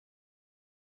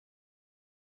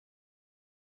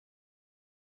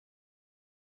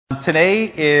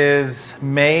Today is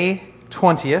May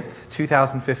 20th,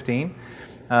 2015.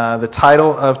 The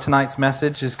title of tonight's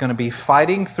message is going to be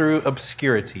Fighting Through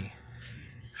Obscurity.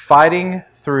 Fighting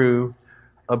Through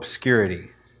Obscurity.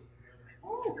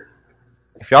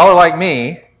 If y'all are like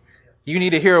me, you need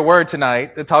to hear a word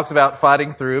tonight that talks about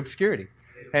fighting through obscurity.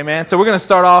 Amen. So we're going to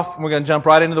start off, and we're going to jump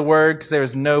right into the Word because there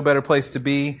is no better place to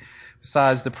be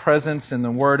besides the presence and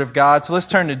the Word of God. So let's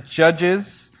turn to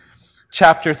Judges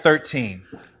chapter 13.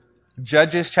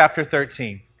 Judges chapter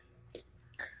 13.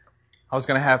 I was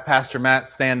going to have Pastor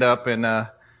Matt stand up and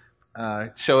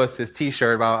show us his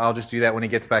T-shirt, but I'll just do that when he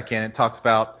gets back in. It talks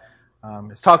about,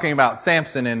 it's talking about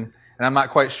Samson, and I'm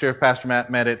not quite sure if Pastor Matt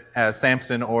meant it as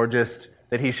Samson or just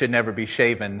that he should never be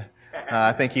shaven.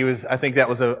 I think that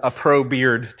was a pro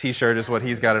beard T-shirt is what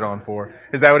he's got it on for.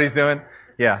 Is that what he's doing?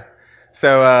 Yeah.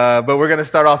 So, but we're going to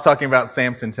start off talking about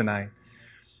Samson tonight.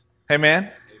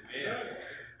 Amen.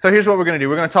 So here's what we're going to do.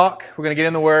 We're going to talk. We're going to get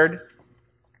in the Word.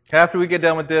 After we get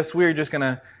done with this, we're just going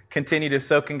to continue to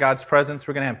soak in God's presence.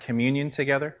 We're going to have communion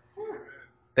together.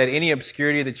 That any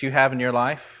obscurity that you have in your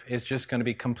life is just going to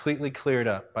be completely cleared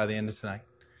up by the end of tonight.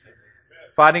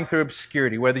 Fighting through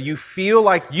obscurity. Whether you feel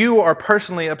like you are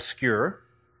personally obscure,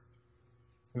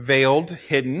 veiled,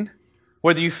 hidden,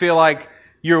 whether you feel like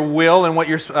your will and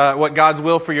what God's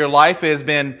will for your life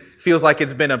feels like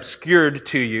it's been obscured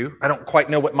to you. I don't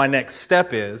quite know what my next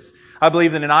step is. I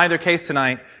believe that in either case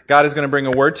tonight, God is going to bring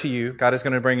a word to you. God is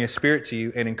going to bring His Spirit to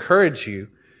you and encourage you,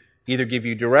 either give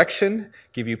you direction,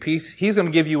 give you peace. He's going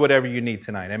to give you whatever you need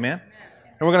tonight. Amen?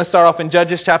 And we're going to start off in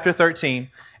Judges chapter 13,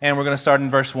 and we're going to start in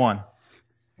verse 1.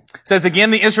 It says, "Again,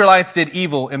 the Israelites did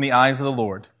evil in the eyes of the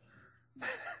Lord." A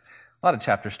lot of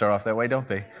chapters start off that way, don't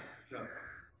they?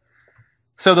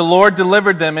 "So the Lord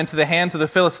delivered them into the hands of the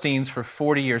Philistines for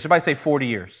 40 years. Everybody say 40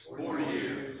 years. 40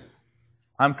 years.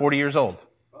 I'm 40 years old.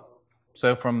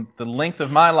 So from the length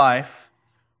of my life,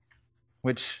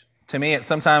 which to me it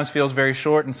sometimes feels very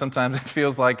short and sometimes it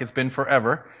feels like it's been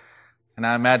forever. And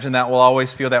I imagine that will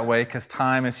always feel that way because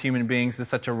time as human beings is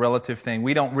such a relative thing.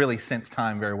 We don't really sense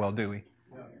time very well, do we?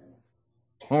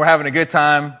 When we're having a good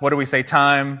time, what do we say?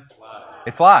 Time,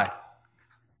 it flies.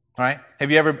 All right? Have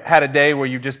you ever had a day where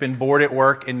you've just been bored at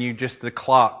work and the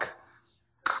clock,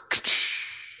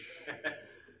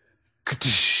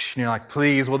 and you're like,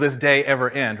 please, will this day ever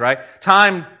end, right?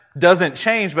 Time doesn't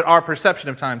change, but our perception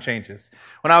of time changes.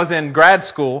 When I was in grad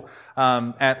school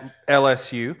at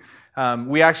LSU,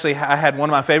 I had one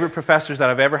of my favorite professors that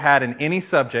I've ever had in any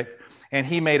subject, and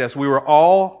we were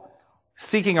all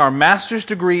seeking our master's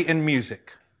degree in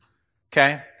music.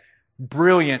 Okay?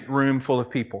 Brilliant room full of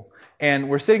people. And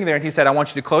we're sitting there and he said, I want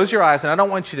you to close your eyes and I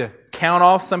don't want you to count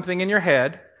off something in your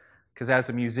head because as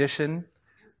a musician,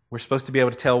 we're supposed to be able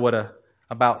to tell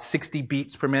about 60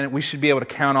 beats per minute. We should be able to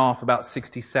count off about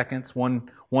 60 seconds,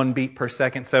 one beat per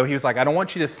second. So he was like, I don't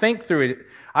want you to think through it.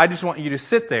 I just want you to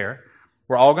sit there.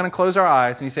 We're all going to close our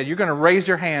eyes. And he said, you're going to raise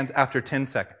your hands after 10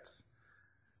 seconds.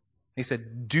 He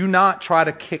said, do not try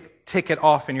to tick it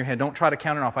off in your head. Don't try to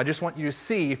count it off. I just want you to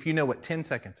see if you know what 10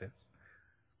 seconds is.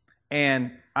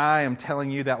 And I am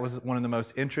telling you, that was one of the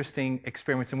most interesting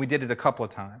experiments. And we did it a couple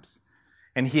of times.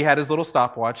 And he had his little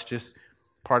stopwatch, just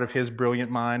part of his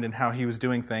brilliant mind and how he was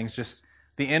doing things. Just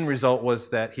the end result was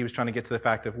that he was trying to get to the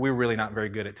fact of we're really not very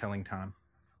good at telling time.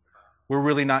 We're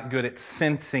really not good at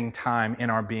sensing time in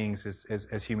our beings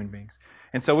as human beings.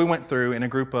 And so we went through in a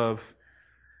group of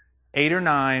 8 or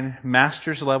 9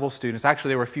 master's level students. Actually,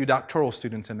 there were a few doctoral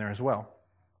students in there as well.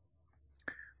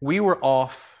 We were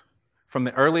off from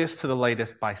the earliest to the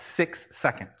latest by 6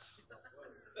 seconds.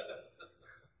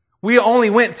 We only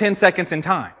went 10 seconds in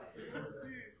time.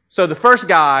 So the first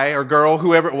guy or girl,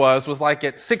 whoever it was like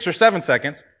at 6 or 7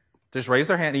 seconds, just raise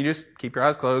their hand and you just keep your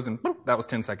eyes closed and boop, that was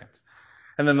 10 seconds.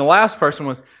 And then the last person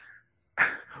was,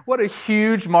 what a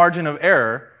huge margin of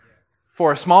error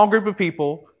for a small group of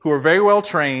people who are very well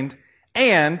trained.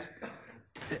 And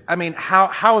I mean,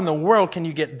 how in the world can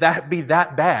you be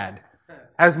that bad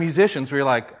as musicians? We're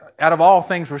like, out of all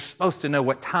things, we're supposed to know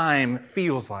what time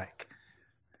feels like.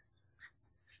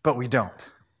 But we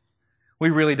don't. We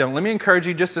really don't. Let me encourage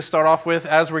you just to start off with,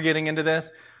 as we're getting into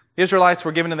this, Israelites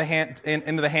were given into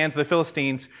the hands of the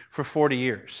Philistines for 40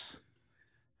 years.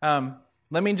 Let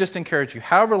me just encourage you,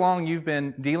 however long you've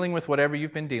been dealing with whatever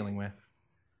you've been dealing with,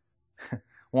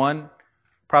 one,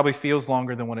 probably feels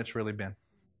longer than what it's really been.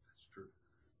 That's true.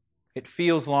 It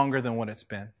feels longer than what it's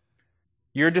been.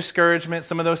 Your discouragement,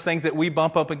 some of those things that we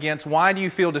bump up against, why do you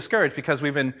feel discouraged? Because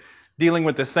we've been dealing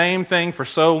with the same thing for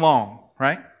so long,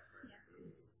 right?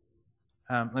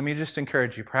 Let me just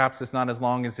encourage you. Perhaps it's not as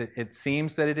long as it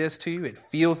seems that it is to you. It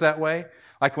feels that way.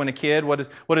 Like when a kid, what is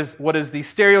the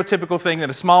stereotypical thing that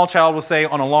a small child will say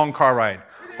on a long car ride?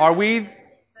 Are we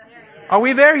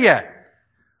there yet?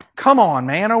 Come on,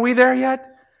 man. Are we there yet?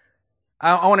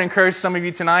 I want to encourage some of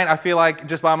you tonight. I feel like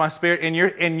just by my spirit,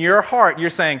 in your heart, you're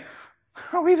saying,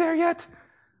 are we there yet?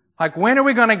 Like, when are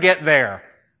we going to get there?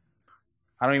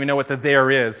 I don't even know what the there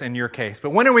is in your case,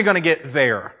 but when are we going to get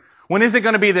there? When is it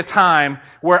going to be the time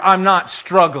where I'm not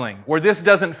struggling, where this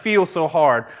doesn't feel so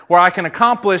hard, where I can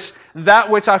accomplish that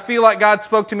which I feel like God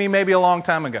spoke to me maybe a long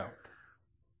time ago?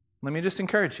 Let me just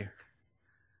encourage you.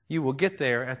 You will get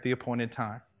there at the appointed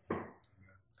time.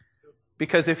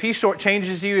 Because if He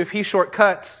shortchanges you, if He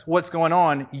shortcuts what's going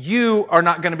on, you are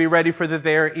not going to be ready for the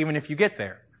there even if you get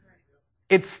there.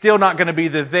 It's still not going to be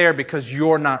the there because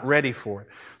you're not ready for it.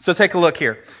 So take a look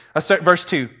here. Verse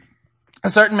 2. A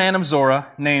certain man of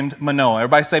Zorah named Manoah.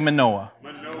 Everybody say Manoah.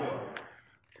 Manoah.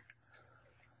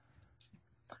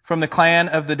 From the clan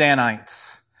of the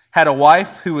Danites, had a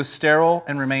wife who was sterile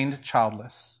and remained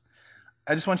childless.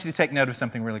 I just want you to take note of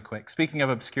something really quick. Speaking of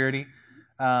obscurity,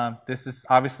 this is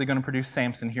obviously going to produce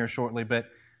Samson here shortly, but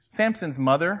Samson's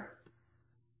mother,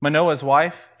 Manoah's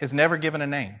wife, is never given a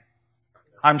name.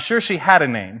 I'm sure she had a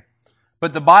name,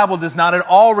 but the Bible does not at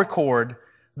all record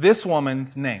this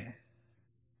woman's name.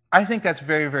 I think that's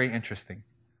very, very interesting.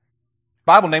 The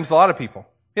Bible names a lot of people.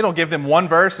 It don't give them one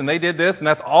verse and they did this and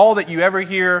that's all that you ever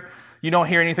hear. You don't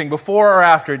hear anything before or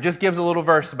after. It just gives a little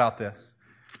verse about this.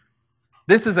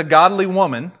 This is a godly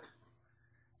woman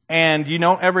and you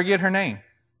don't ever get her name.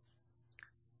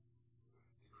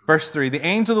 Verse 3, the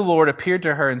angel of the Lord appeared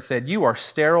to her and said, you are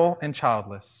sterile and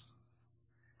childless.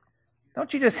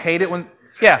 Don't you just hate it when...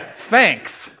 Yeah,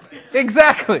 thanks.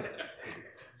 Exactly.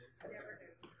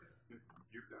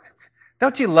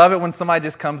 Don't you love it when somebody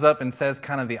just comes up and says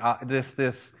kind of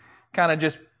this kind of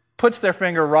just puts their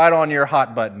finger right on your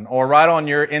hot button or right on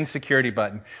your insecurity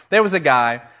button? There was a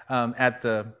guy at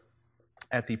the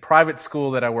private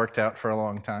school that I worked at for a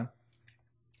long time.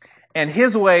 And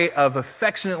his way of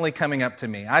affectionately coming up to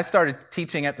me, I started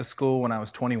teaching at the school when I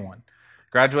was 21.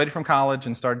 Graduated from college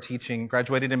and started teaching,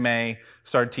 graduated in May,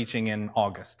 started teaching in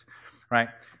August, right?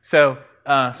 So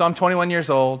I'm 21 years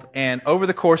old, and over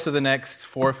the course of the next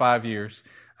 4 or 5 years,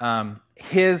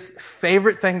 his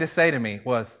favorite thing to say to me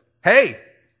was, hey,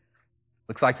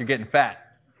 looks like you're getting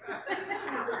fat.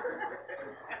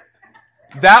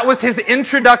 That was his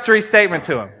introductory statement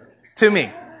to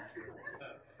me.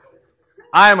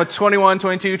 I am a 21,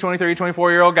 22, 23,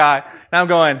 24-year-old guy, and I'm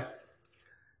going,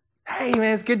 hey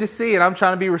man, it's good to see you. And I'm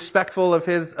trying to be respectful of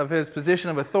his position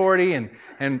of authority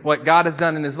and what God has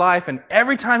done in his life. And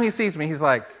every time he sees me, he's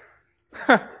like,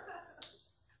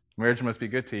 marriage must be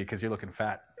good to you because you're looking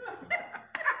fat.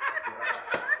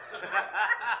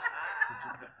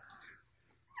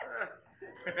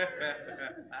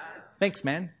 Thanks,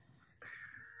 man.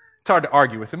 It's hard to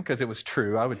argue with him because it was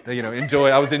true. I was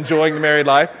enjoying the married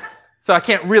life. So I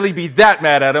can't really be that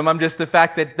mad at him. I'm just the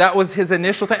fact that was his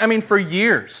initial thing. I mean, for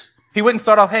years. He wouldn't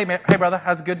start off, hey man, hey brother,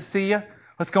 how's it good to see you?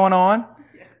 What's going on?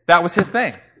 That was his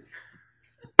thing.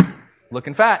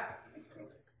 Looking fat.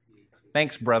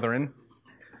 Thanks, brethren.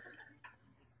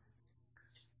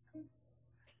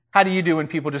 How do you do when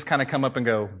people just kind of come up and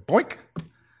go, boink?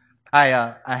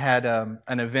 I had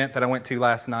an event that I went to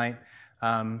last night,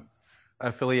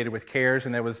 affiliated with CARES,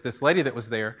 and there was this lady that was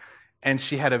there, and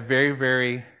she had a very,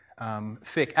 very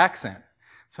thick accent.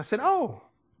 So I said, oh,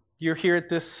 you're here at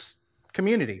this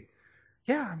community.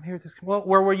 Yeah, I'm here at this. Well,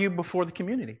 where were you before the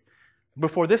community?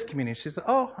 Before this community? She said,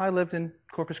 oh, I lived in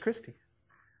Corpus Christi.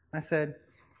 I said,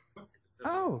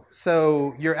 oh,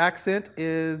 so your accent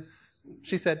is,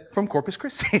 she said, from Corpus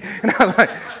Christi. And I was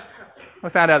like, I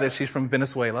found out that she's from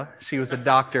Venezuela. She was a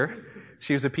doctor.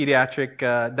 She was a pediatric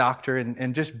doctor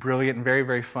and just brilliant and very,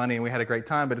 very funny. And we had a great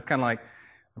time. But it's kind of like,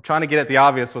 I'm trying to get at the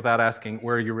obvious without asking,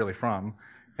 where are you really from?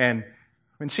 And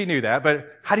she knew that.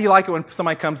 But how do you like it when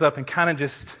somebody comes up and kind of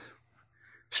just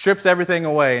strips everything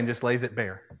away and just lays it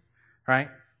bare, right?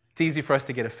 It's easy for us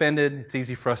to get offended. It's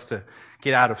easy for us to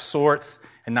get out of sorts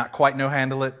and not quite know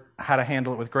how to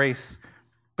handle it with grace.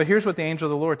 But here's what the angel of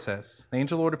the Lord says. The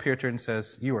angel of the Lord appeared to her and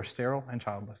says, you are sterile and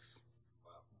childless.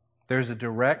 There's a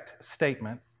direct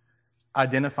statement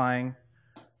identifying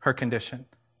her condition.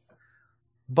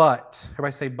 But,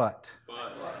 everybody say but.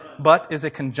 But is a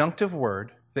conjunctive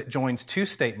word that joins two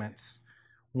statements,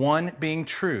 one being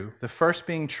true, the first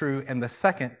being true, and the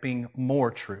second being more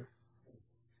true.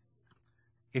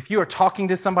 If you are talking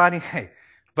to somebody, hey,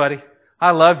 buddy,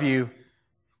 I love you,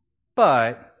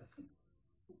 but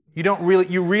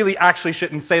you really actually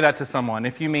shouldn't say that to someone.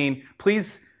 If you mean,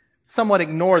 please somewhat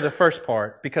ignore the first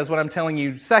part, because what I'm telling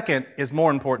you second is more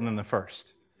important than the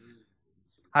first.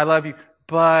 I love you,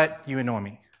 but you annoy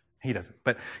me. He doesn't.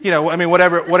 But,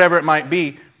 whatever it might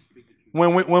be,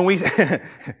 when we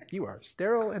you are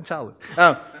sterile and childless.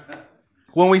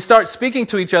 When we start speaking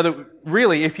to each other,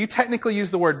 really, if you technically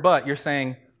use the word but, you're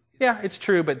saying, yeah, it's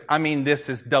true, but I mean this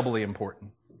is doubly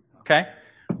important. Okay?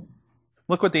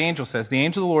 Look what the angel says. The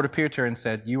angel of the Lord appeared to her and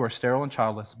said, you are sterile and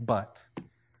childless, but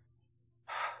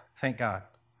thank God,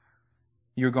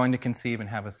 you're going to conceive and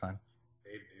have a son.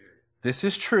 Amen. This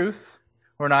is truth.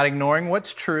 We're not ignoring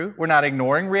what's true. We're not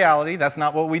ignoring reality. That's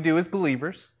not what we do as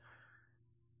believers.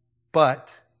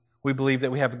 But we believe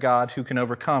that we have a God who can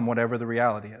overcome whatever the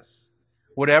reality is.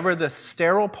 Whatever the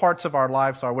sterile parts of our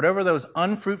lives are, whatever those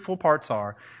unfruitful parts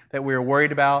are that we're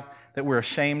worried about, that we're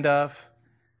ashamed of,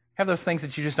 have those things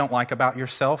that you just don't like about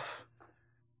yourself,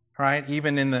 right?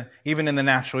 Even in the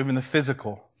natural, even the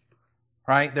physical,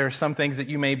 right? There are some things that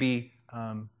you may be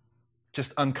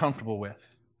just uncomfortable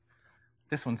with.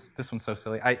 This one's so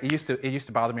silly. It used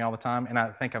to bother me all the time, and I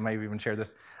think I may have even shared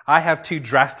this. I have two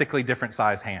drastically different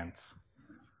size hands.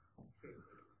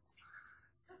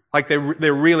 Like they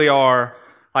really are.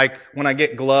 Like when I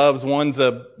get gloves, one's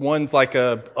like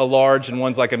a large and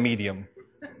one's like a medium.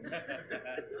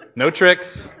 No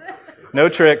tricks.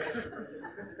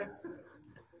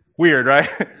 Weird, right?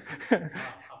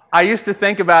 I used to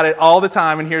think about it all the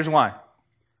time, and here's why.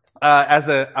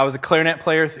 I was a clarinet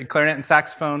player, clarinet and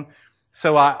saxophone.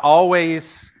 So I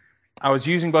was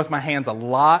using both my hands a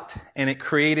lot, and it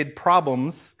created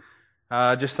problems,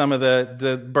 just some of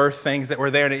the birth things that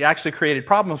were there, and it actually created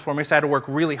problems for me, so I had to work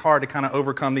really hard to kind of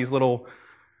overcome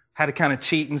had to kind of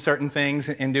cheat in certain things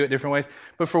and do it different ways.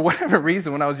 But for whatever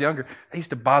reason, when I was younger, it used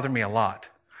to bother me a lot.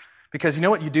 Because you know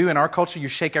what you do in our culture? You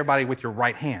shake everybody with your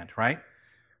right hand, right?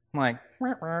 I'm like,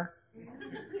 rah, rah.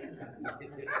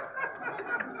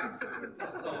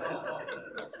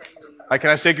 Like, can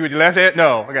I shake you with your left hand?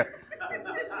 No. Okay.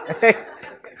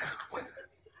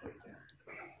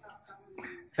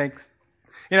 Thanks.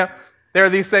 There are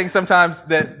these things sometimes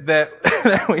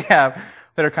that we have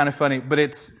that are kind of funny, but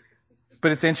it's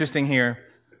interesting here.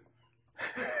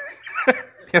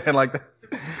 You know, like that.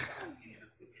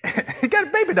 He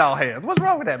got baby doll hands. What's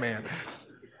wrong with that man?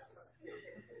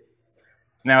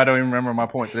 Now I don't even remember my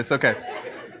point, but it's okay.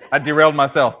 I derailed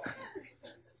myself.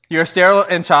 You're sterile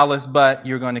and childless, but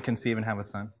you're going to conceive and have a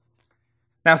son.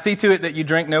 Now see to it that you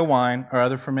drink no wine or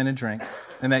other fermented drink,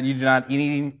 and that you do not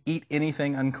eat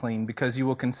anything unclean, because you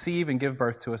will conceive and give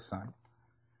birth to a son.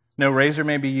 No razor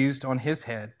may be used on his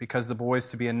head, because the boy is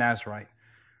to be a Nazirite.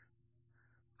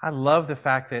 I love the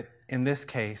fact that in this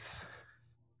case,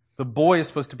 the boy is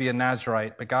supposed to be a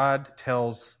Nazirite, but God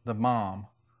tells the mom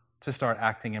to start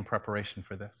acting in preparation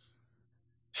for this.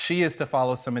 She is to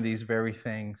follow some of these very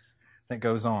things that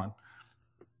goes on,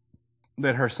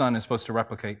 that her son is supposed to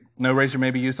replicate. No razor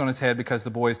may be used on his head, because the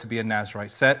boy is to be a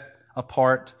Nazirite, set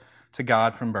apart to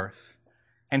God from birth.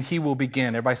 And he will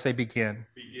begin, everybody say begin,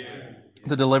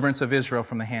 the deliverance of Israel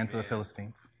from the hands of the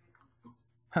Philistines.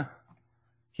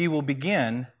 He will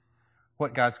begin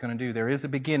what God's going to do. There is a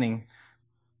beginning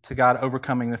to God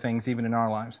overcoming the things even in our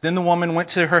lives. Then the woman went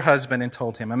to her husband and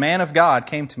told him, a man of God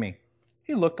came to me.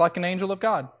 He looked like an angel of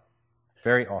God.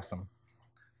 Very awesome.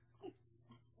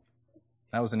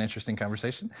 That was an interesting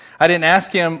conversation. I didn't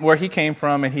ask him where he came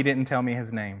from, and he didn't tell me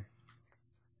his name.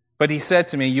 But he said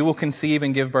to me, you will conceive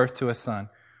and give birth to a son.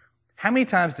 How many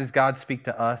times does God speak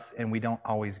to us and we don't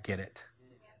always get it?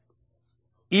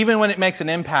 Even when it makes an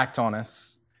impact on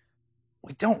us,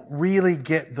 we don't really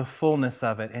get the fullness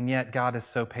of it, and yet God is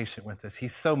so patient with us.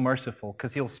 He's so merciful,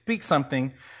 because he'll speak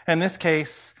something. In this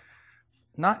case,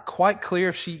 not quite clear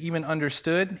if she even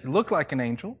understood. He looked like an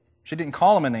angel. She didn't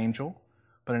call him an angel,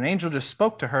 but an angel just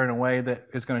spoke to her in a way that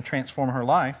is going to transform her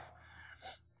life.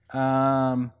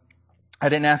 I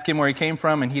didn't ask him where he came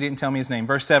from, and he didn't tell me his name.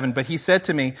 Verse 7, but he said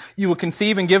to me, you will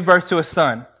conceive and give birth to a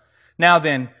son. Now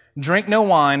then, drink no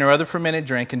wine or other fermented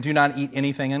drink, and do not eat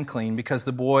anything unclean, because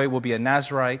the boy will be a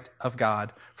Nazirite of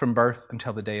God from birth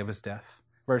until the day of his death.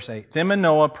 Verse 8, then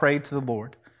Manoah prayed to the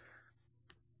Lord.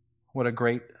 What a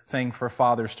great thing for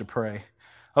fathers to pray.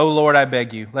 O Lord, I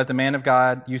beg you, let the man of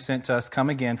God you sent to us come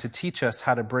again to teach us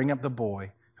how to bring up the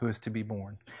boy who is to be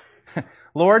born.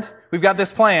 Lord, we've got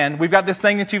this plan. We've got this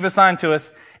thing that you've assigned to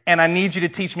us, and I need you to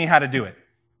teach me how to do it.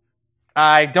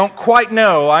 I don't quite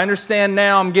know. I understand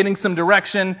now. I'm getting some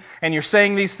direction, and you're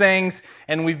saying these things,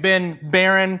 and we've been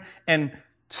barren and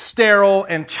sterile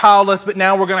and childless, but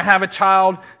now we're going to have a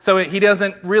child. So he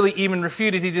doesn't really even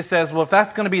refute it. He just says, well, if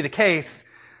that's going to be the case,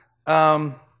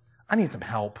 I need some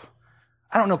help.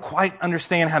 I don't know quite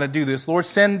understand how to do this. Lord,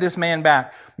 send this man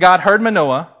back. God heard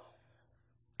Manoah,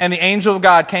 and the angel of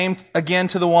God came again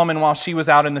to the woman while she was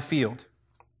out in the field.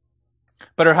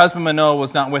 But her husband Manoah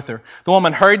was not with her. The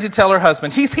woman hurried to tell her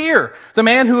husband, "He's here, the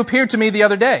man who appeared to me the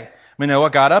other day." Manoah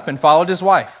got up and followed his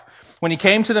wife. When he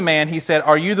came to the man, he said,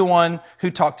 "Are you the one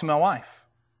who talked to my wife?"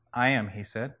 "I am," he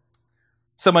said.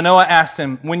 So Manoah asked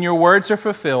him, "When your words are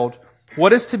fulfilled,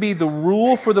 what is to be the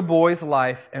rule for the boy's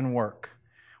life and work?"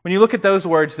 When you look at those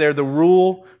words there, the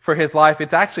rule for his life,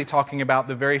 it's actually talking about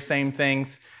the very same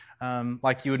things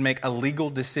like you would make a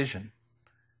legal decision,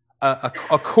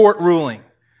 a court ruling.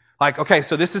 Like, okay,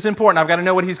 so this is important. I've got to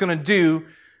know what he's going to do.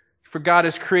 For God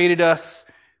has created us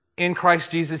in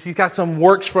Christ Jesus. He's got some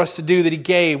works for us to do that he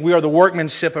gave. We are the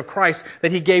workmanship of Christ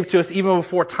that he gave to us even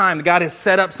before time. God has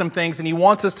set up some things and he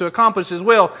wants us to accomplish his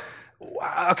will.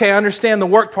 Okay, I understand the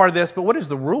work part of this, but what is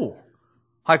the rule?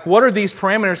 Like, what are these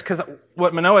parameters? Because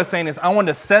what Manoah is saying is, I want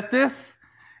to set this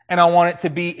and I want it to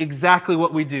be exactly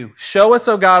what we do. Show us,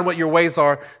 oh God, what your ways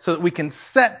are so that we can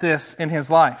set this in his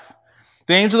life.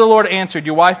 The angel of the Lord answered,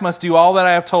 "Your wife must do all that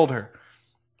I have told her.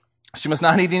 She must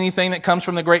not eat anything that comes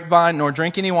from the grapevine, nor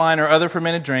drink any wine or other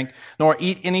fermented drink, nor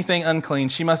eat anything unclean.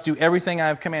 She must do everything I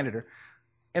have commanded her."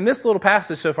 In this little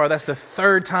passage so far, that's the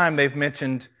third time they've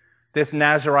mentioned this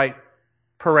Nazirite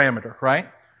parameter, right?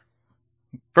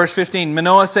 Verse 15,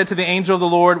 Manoah said to the angel of the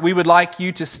Lord, "We would like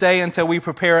you to stay until we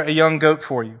prepare a young goat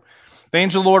for you." The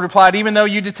angel of the Lord replied, "Even though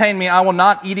you detain me, I will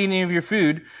not eat any of your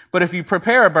food, but if you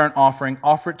prepare a burnt offering,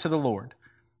 offer it to the Lord."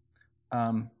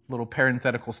 Little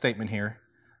parenthetical statement here.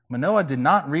 Manoah did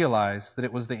not realize that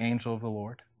it was the angel of the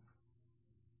Lord.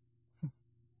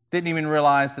 Didn't even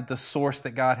realize that the source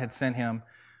that God had sent him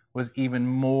was even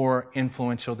more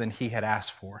influential than he had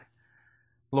asked for.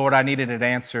 "Lord, I needed an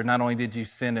answer. Not only did you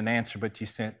send an answer, but you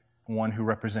sent one who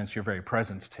represents your very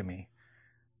presence to me."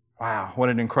 Wow, what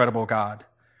an incredible God.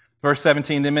 Verse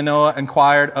 17, then Manoah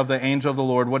inquired of the angel of the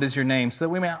Lord, "What is your name? So that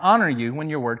we may honor you when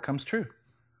your word comes true."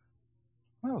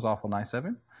 That was awful nice of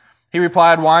him. He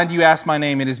replied, "Why do you ask my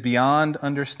name? It is beyond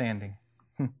understanding."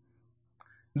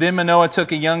 Then Manoah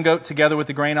took a young goat together with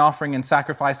the grain offering and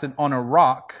sacrificed it on a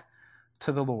rock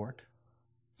to the Lord.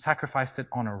 Sacrificed it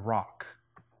on a rock.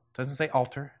 It doesn't say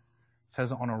altar. It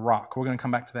says on a rock. We're going to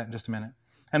come back to that in just a minute.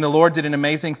 And the Lord did an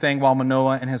amazing thing while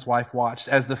Manoah and his wife watched.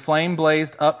 As the flame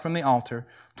blazed up from the altar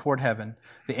toward heaven,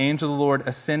 the angel of the Lord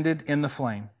ascended in the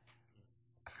flame.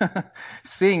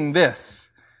 Seeing this,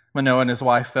 Manoah and his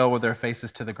wife fell with their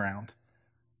faces to the ground.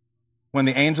 When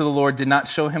the angel of the Lord did not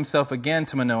show himself again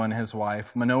to Manoah and his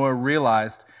wife, Manoah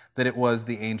realized that it was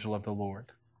the angel of the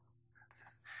Lord.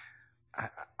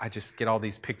 I just get all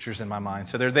these pictures in my mind.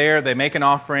 So they're there, they make an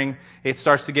offering, it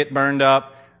starts to get burned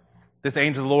up. This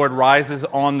angel of the Lord rises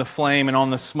on the flame and on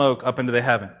the smoke up into the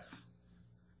heavens.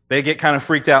 They get kind of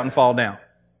freaked out and fall down.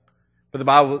 But the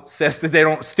Bible says that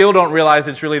they still don't realize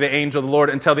it's really the angel of the Lord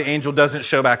until the angel doesn't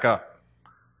show back up.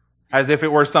 As if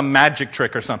it were some magic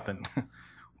trick or something.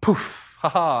 Poof,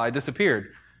 haha, I disappeared.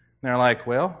 And they're like,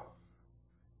 well,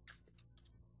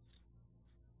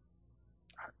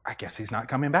 I guess he's not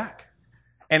coming back.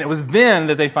 And it was then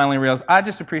that they finally realized, I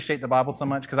just appreciate the Bible so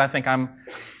much because I think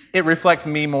it reflects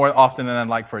me more often than I'd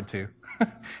like for it to.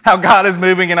 How God is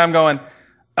moving and I'm going,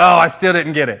 oh, I still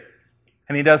didn't get it.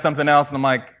 And he does something else and I'm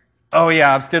like, oh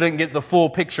yeah, I still didn't get the full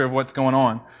picture of what's going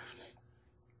on.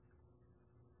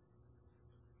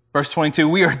 Verse 22,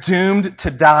 we are doomed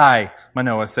to die,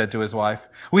 Manoah said to his wife.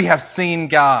 We have seen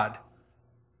God. Have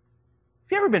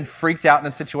you ever been freaked out in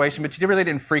a situation, but you really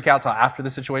didn't freak out till after the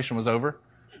situation was over?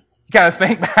 You kind of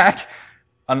think back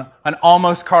on an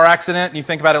almost car accident and you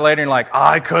think about it later and you're like,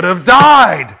 I could have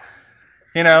died.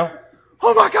 You know?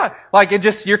 Oh my God. Like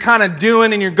you're kind of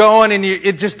doing and you're going and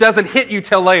it just doesn't hit you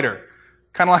till later.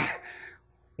 Kind of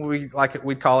like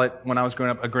we'd call it when I was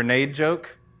growing up a grenade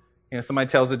joke. You know, somebody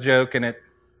tells a joke and it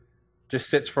just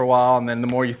sits for a while, and then the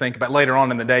more you think about it, later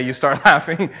on in the day, you start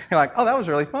laughing. You're like, oh, that was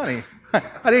really funny.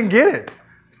 I didn't get it.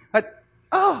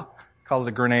 Call it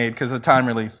a grenade because of the time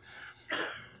release.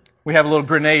 We have a little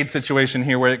grenade situation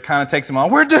here where it kind of takes them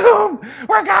on. We're doomed.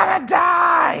 We're going to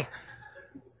die.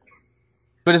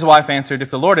 But his wife answered,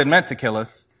 if the Lord had meant to kill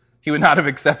us, he would not have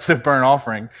accepted a burnt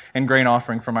offering and grain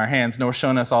offering from our hands, nor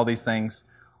shown us all these things,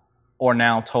 or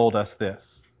now told us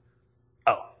this.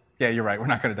 Oh, yeah, you're right. We're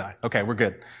not going to die. Okay, we're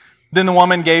good. Then the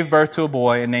woman gave birth to a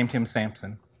boy and named him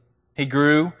Samson. He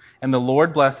grew, and the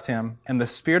Lord blessed him, and the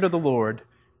Spirit of the Lord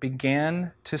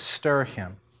began to stir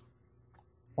him.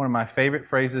 One of my favorite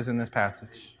phrases in this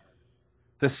passage.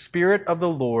 The Spirit of the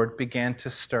Lord began to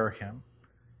stir him.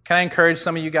 Can I encourage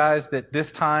some of you guys that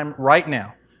this time, right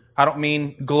now, I don't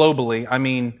mean globally, I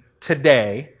mean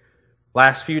today,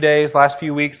 last few days, last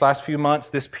few weeks, last few months,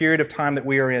 this period of time that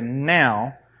we are in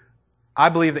now, I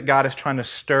believe that God is trying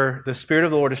to the Spirit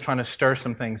of the Lord is trying to stir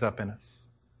some things up in us.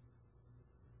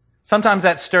 sometimes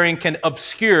that stirring can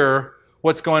obscure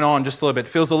what's going on just a little bit. It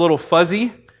feels a little fuzzy.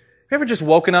 Have you ever just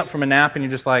woken up from a nap and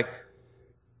you're just like,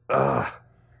 ugh,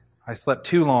 I slept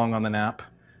too long on the nap,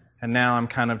 and now I'm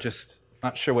kind of just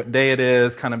not sure what day it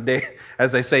is, kind of,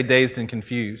 as they say, dazed and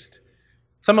confused.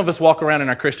 Some of us walk around in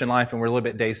our Christian life and we're a little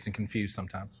bit dazed and confused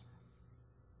sometimes.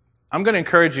 I'm going to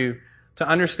encourage you to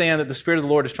understand that the Spirit of the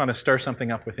Lord is trying to stir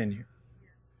something up within you.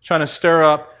 Trying to stir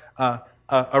up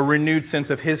a renewed sense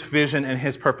of His vision and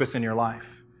His purpose in your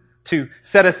life. To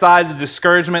set aside the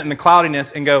discouragement and the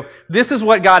cloudiness and go, this is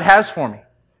what God has for me.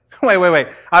 Wait.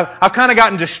 I've kind of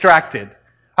gotten distracted.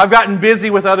 I've gotten busy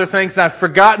with other things and I've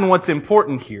forgotten what's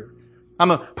important here.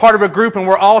 I'm a part of a group and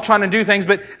we're all trying to do things,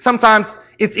 but sometimes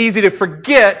it's easy to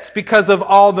forget because of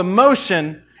all the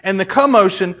motion and the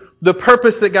commotion, the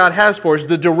purpose that God has for us,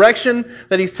 the direction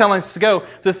that He's telling us to go,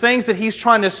 the things that He's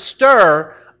trying to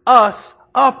stir us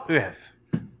up with.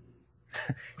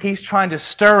 He's trying to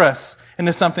stir us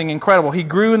into something incredible. He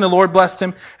grew and the Lord blessed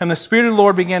him, and the Spirit of the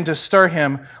Lord began to stir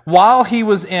him while he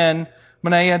was in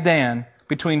Bnei Dan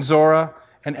between Zorah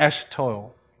and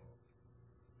Eshtaol.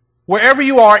 Wherever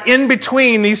you are in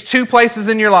between these two places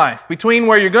in your life, between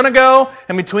where you're going to go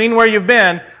and between where you've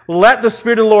been, let the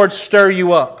Spirit of the Lord stir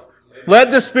you up.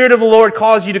 Let the Spirit of the Lord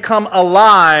cause you to come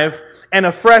alive and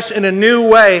afresh in a new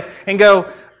way and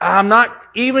go, I'm not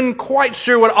even quite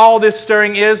sure what all this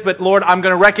stirring is, but Lord, I'm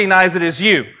going to recognize it as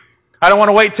you. I don't want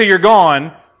to wait till you're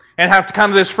gone and have to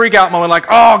come to this freak out moment like,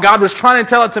 oh, God was trying to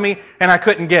tell it to me and I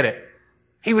couldn't get it.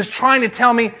 He was trying to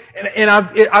tell me, and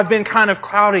I've been kind of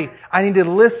cloudy. I need to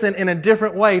listen in a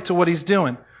different way to what He's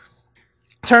doing.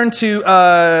 Turn to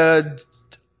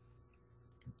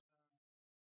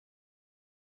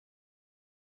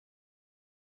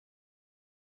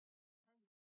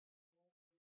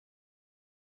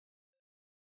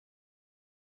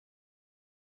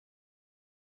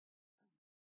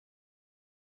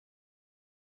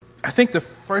I think the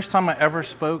first time I ever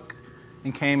spoke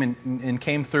and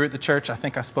came through at the church, I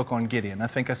think I spoke on Gideon. I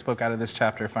think I spoke out of this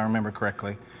chapter, if I remember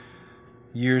correctly.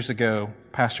 Years ago,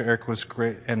 Pastor Eric was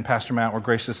great, and Pastor Matt were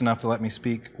gracious enough to let me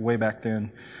speak way back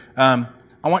then. I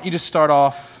want you to start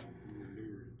off.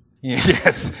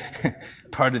 Yes,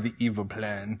 part of the evil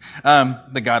plan,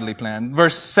 the godly plan.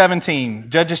 Verse 17,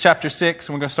 Judges chapter 6,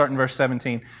 and we're going to start in verse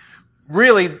 17.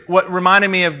 Really, what reminded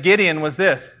me of Gideon was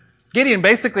this. Gideon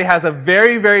basically has a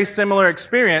very, very similar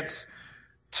experience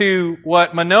to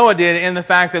what Manoah did in the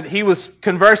fact that he was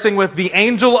conversing with the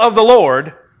angel of the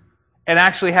Lord and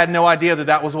actually had no idea that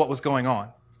that was what was going on.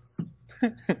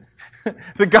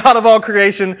 The God of all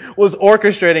creation was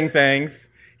orchestrating things.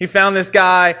 He found this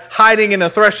guy hiding in a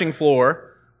threshing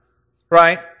floor,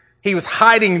 right? He was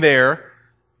hiding there,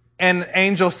 and an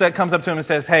angel comes up to him and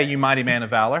says, hey, you mighty man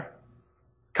of valor.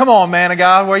 Come on, man of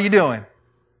God, what are you doing?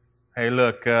 Hey,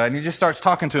 look, and he just starts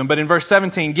talking to him. But in verse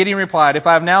 17, Gideon replied, if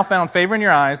I have now found favor in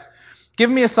your eyes, give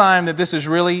me a sign that this is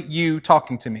really you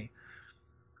talking to me.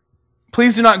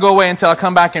 Please do not go away until I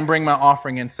come back and bring my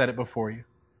offering and set it before you.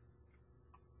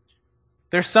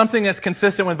 There's something that's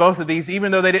consistent with both of these.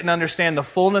 Even though they didn't understand the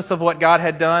fullness of what God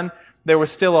had done, there was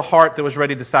still a heart that was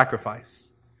ready to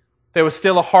sacrifice. There was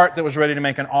still a heart that was ready to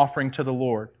make an offering to the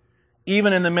Lord,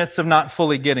 even in the midst of not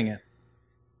fully getting it.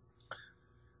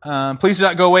 Please do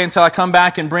not go away until I come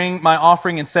back and bring my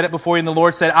offering and set it before you. And the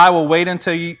Lord said, I will wait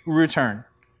until you return.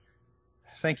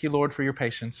 Thank you, Lord, for your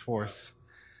patience for us.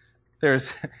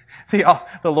 There's the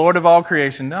Lord of all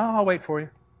creation. No, I'll wait for you.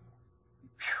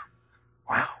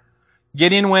 Whew. Wow.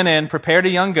 Gideon went in, prepared a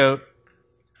young goat.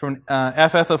 From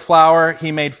ephah of flour,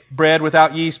 he made bread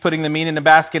without yeast, putting the meat in a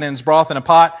basket and its broth in a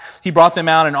pot. He brought them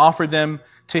out and offered them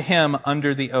to him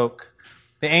under the oak.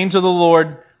 The angel of the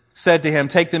Lord said to him,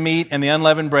 take the meat and the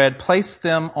unleavened bread, place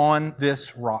them on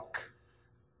this rock.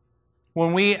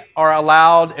 When we are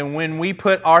allowed and when we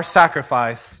put our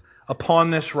sacrifice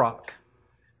upon this rock,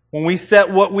 when we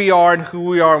set what we are and who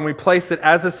we are and we place it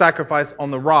as a sacrifice on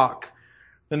the rock,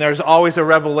 then there's always a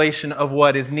revelation of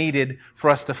what is needed for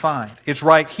us to find. It's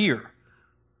right here.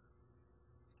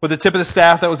 With the tip of the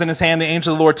staff that was in his hand, the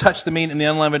angel of the Lord touched the meat and the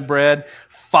unleavened bread.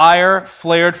 Fire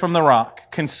flared from the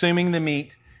rock, consuming the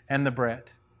meat and the bread.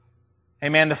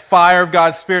 Amen. The fire of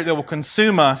God's Spirit that will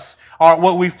consume us,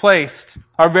 what we've placed,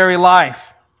 our very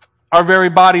life, our very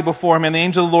body before Him. And the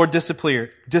angel of the Lord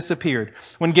disappeared.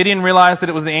 When Gideon realized that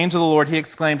it was the angel of the Lord, he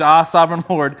exclaimed, ah, sovereign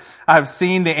Lord, I have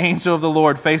seen the angel of the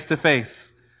Lord face to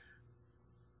face.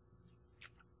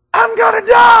 I'm going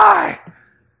to die.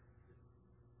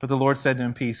 But the Lord said to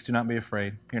him, peace, do not be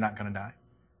afraid. You're not going to die.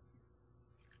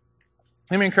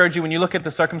 Let me encourage you, when you look at the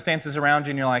circumstances around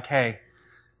you and you're like, hey,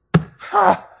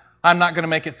 I'm not going to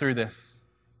make it through this.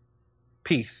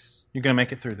 Peace. You're going to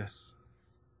make it through this.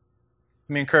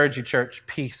 Let me encourage you, church.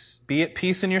 Peace. Be at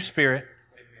peace in your spirit.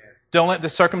 Amen. Don't let the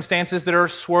circumstances that are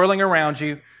swirling around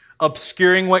you,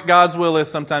 obscuring what God's will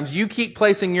is sometimes. You keep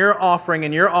placing your offering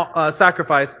and your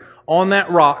sacrifice on that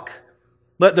rock.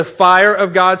 Let the fire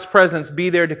of God's presence be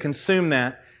there to consume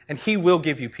that, and He will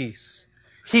give you peace.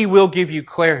 He will give you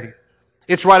clarity.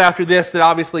 It's right after this that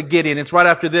obviously Gideon, it's right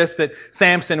after this that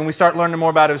Samson, and we start learning more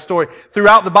about his story.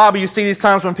 Throughout the Bible, you see these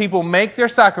times when people make their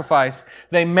sacrifice,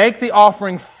 they make the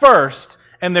offering first,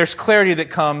 and there's clarity that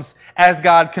comes as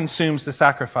God consumes the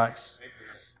sacrifice.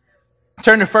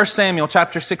 Turn to 1 Samuel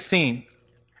chapter 16.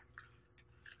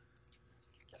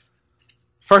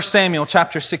 1 Samuel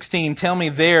chapter 16. Tell me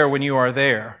there when you are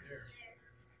there.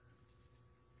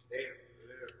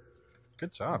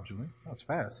 Good job, Julie. That was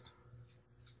fast.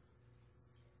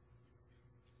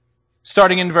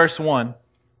 Starting in verse 1.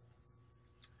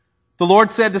 The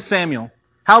Lord said to Samuel,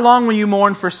 "How long will you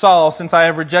mourn for Saul, since I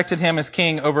have rejected him as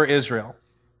king over Israel?"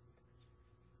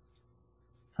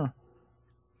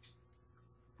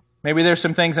 Maybe there's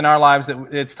some things in our lives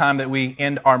that it's time that we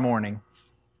end our mourning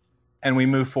and we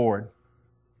move forward.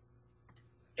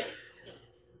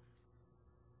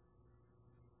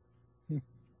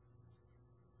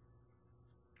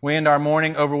 We end our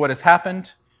mourning over what has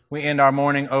happened. We end our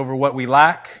mourning over what we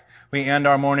lack. We end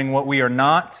our mourning what we are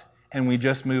not, and we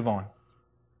just move on.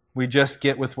 We just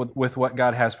get with what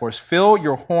God has for us. Fill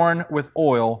your horn with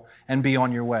oil and be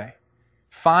on your way.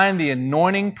 Find the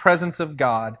anointing presence of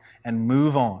God and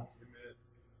move on.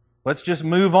 Let's just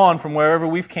move on from wherever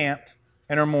we've camped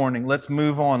in our mourning. Let's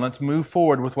move on. Let's move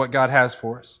forward with what God has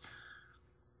for us.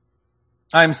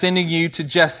 I am sending you to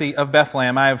Jesse of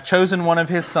Bethlehem. I have chosen one of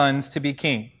his sons to be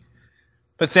king.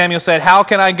 But Samuel said, "How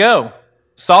can I go?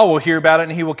 Saul will hear about it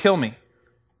and he will kill me."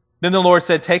 Then the Lord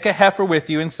said, "Take a heifer with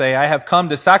you and say, I have come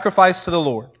to sacrifice to the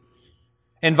Lord.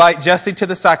 Invite Jesse to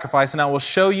the sacrifice and I will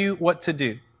show you what to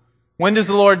do." When does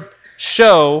the Lord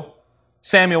show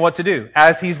Samuel what to do?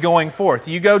 As he's going forth.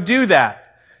 You go do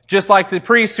that. Just like the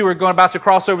priests who were about to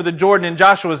cross over the Jordan in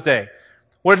Joshua's day.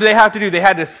 What did they have to do? They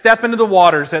had to step into the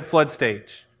waters at flood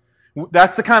stage.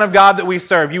 That's the kind of God that we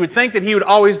serve. You would think that He would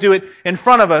always do it in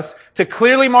front of us to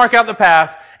clearly mark out the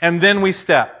path, and then we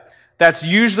step. That's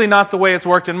usually not the way it's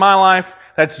worked in my life.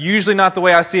 That's usually not the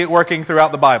way I see it working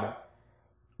throughout the Bible.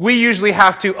 We usually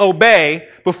have to obey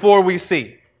before we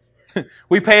see.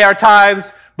 We pay our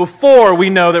tithes before we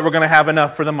know that we're going to have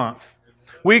enough for the month.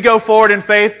 We go forward in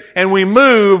faith and we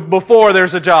move before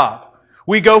there's a job.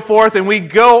 We go forth and we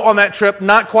go on that trip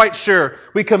not quite sure.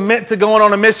 We commit to going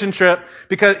on a mission trip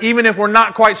because even if we're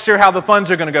not quite sure how the funds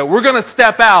are going to go, we're going to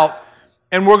step out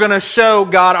and we're going to show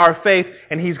God our faith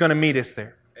and He's going to meet us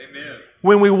there. Amen.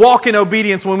 When we walk in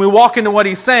obedience, when we walk into what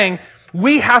He's saying,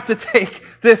 we have to take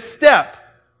this step.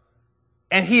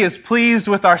 And He is pleased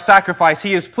with our sacrifice.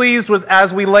 He is pleased with,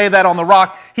 as we lay that on the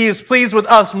rock, He is pleased with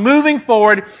us moving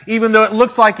forward, even though it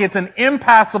looks like it's an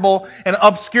impassable and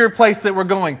obscure place that we're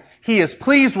going. He is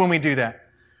pleased when we do that.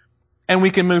 And we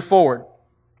can move forward.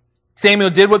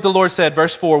 Samuel did what the Lord said.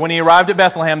 Verse 4, when he arrived at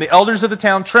Bethlehem, the elders of the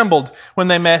town trembled when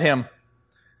they met him.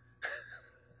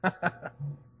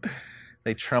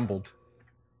 They trembled.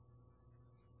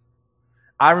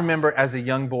 I remember as a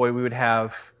young boy, we would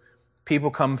have people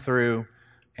come through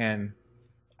and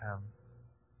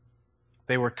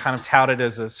they were kind of touted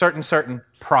as a certain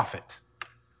prophet.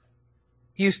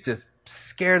 Used to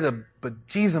scare the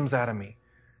bejesus out of me.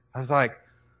 I was like,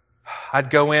 I'd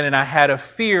go in and I had a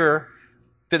fear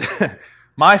that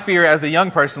my fear as a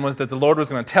young person was that the Lord was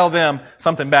going to tell them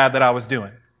something bad that I was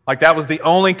doing. Like that was the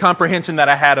only comprehension that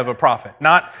I had of a prophet.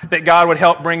 Not that God would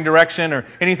help bring direction or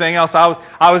anything else.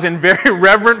 I was in very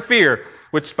reverent fear,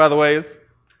 which by the way is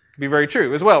be very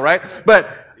true as well, right? But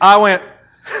I went,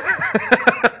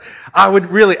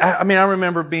 I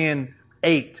remember being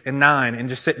 8 and 9 and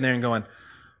just sitting there and going,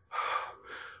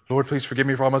 Lord, please forgive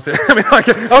me for all my sins. I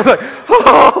was like,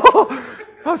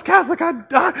 if I was Catholic, I'd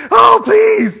die. Oh,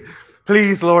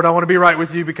 please, Lord, I want to be right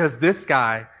with you because this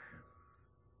guy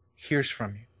hears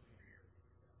from you.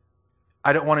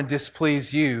 I don't want to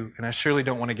displease you, and I surely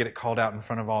don't want to get it called out in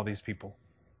front of all these people.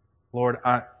 Lord,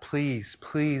 please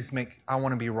I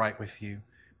want to be right with you.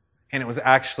 And it was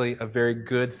actually a very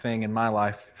good thing in my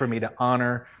life for me to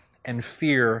honor and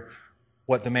fear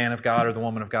what the man of God or the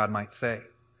woman of God might say.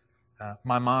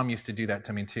 My mom used to do that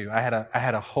to me too. I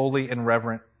had a holy and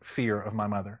reverent fear of my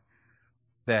mother.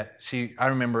 I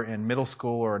remember in middle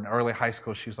school or in early high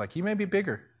school, she was like, you may be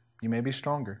bigger, you may be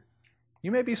stronger, you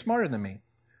may be smarter than me,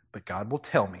 but God will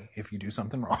tell me if you do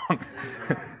something wrong.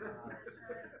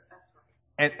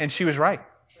 And she was right.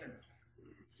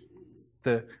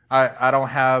 I don't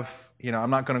have, I'm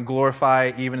not going to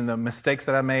glorify even the mistakes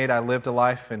that I made. I lived a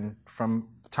life, and from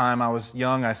the time I was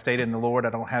young, I stayed in the Lord. I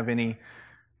don't have any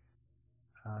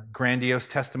grandiose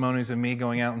testimonies of me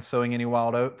going out and sowing any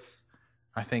wild oats.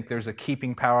 I think there's a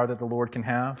keeping power that the Lord can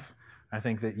have. I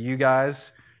think that you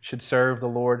guys should serve the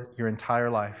Lord your entire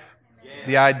life. Yeah.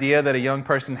 The idea that a young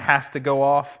person has to go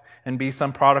off and be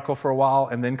some prodigal for a while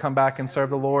and then come back and serve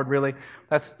the Lord, really,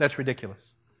 that's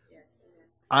ridiculous.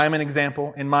 I'm an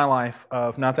example in my life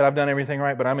of, not that I've done everything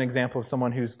right, but I'm an example of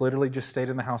someone who's literally just stayed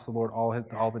in the house of the Lord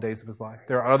all the days of his life.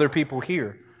 There are other people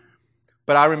here.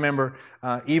 But I remember,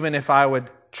 even if I would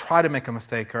try to make a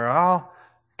mistake, or I'll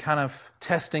kind of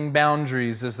testing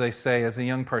boundaries, as they say, as a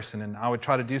young person, and I would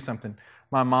try to do something,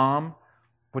 my mom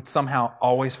would somehow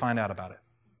always find out about it.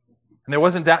 And there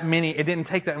wasn't that many, it didn't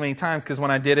take that many times, because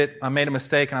when I did it, I made a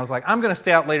mistake, and I was like, I'm going to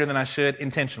stay out later than I should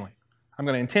intentionally. I'm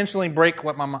going to intentionally break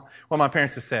what my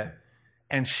parents have said.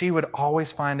 And she would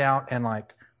always find out and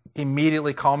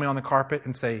immediately call me on the carpet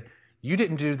and say, you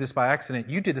didn't do this by accident.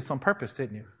 You did this on purpose,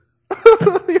 didn't you?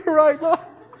 You're right, Mom.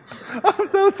 I'm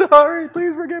so sorry.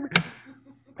 Please forgive me.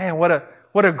 Man, what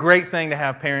a great thing to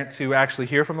have parents who actually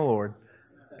hear from the Lord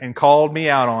and called me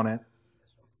out on it.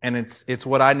 And it's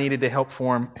what I needed to help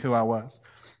form who I was.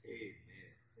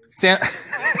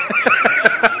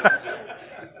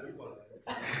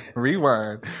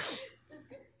 Rewind.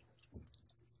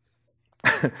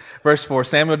 Verse 4,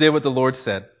 Samuel did what the Lord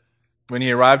said. When he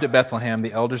arrived at Bethlehem,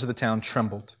 the elders of the town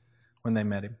trembled when they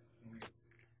met him.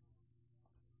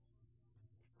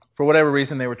 For whatever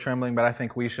reason, they were trembling, but I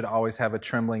think we should always have a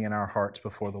trembling in our hearts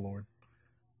before the Lord.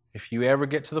 If you ever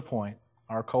get to the point,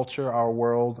 our culture, our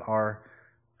world, our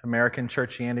American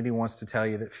churchianity wants to tell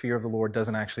you that fear of the Lord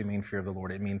doesn't actually mean fear of the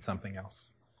Lord. It means something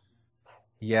else.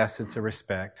 Yes, it's a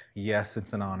respect. Yes,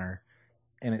 it's an honor.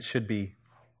 And you should be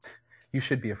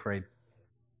afraid.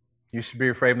 You should be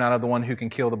afraid not of the one who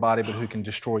can kill the body, but who can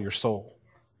destroy your soul.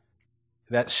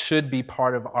 That should be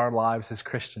part of our lives as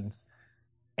Christians.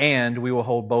 And we will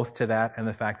hold both to that and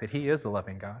the fact that He is a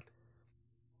loving God.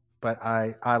 But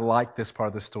I like this part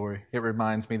of the story. It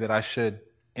reminds me that I should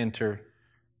enter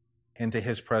into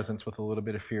His presence with a little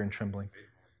bit of fear and trembling.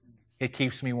 It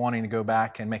keeps me wanting to go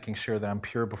back and making sure that I'm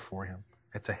pure before Him.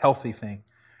 It's a healthy thing.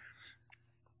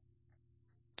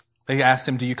 They asked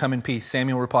him, do you come in peace?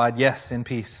 Samuel replied, yes, in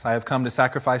peace. I have come to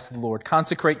sacrifice to the Lord.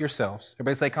 Consecrate yourselves.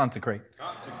 Everybody say consecrate.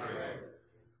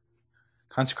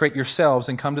 Consecrate yourselves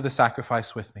and come to the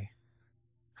sacrifice with me.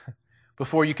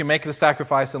 Before you can make the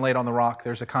sacrifice and lay it on the rock,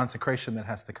 there's a consecration that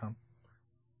has to come.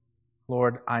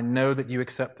 Lord, I know that you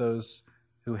accept those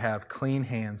who have clean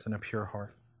hands and a pure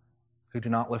heart, who do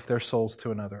not lift their souls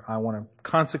to another. I want to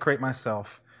consecrate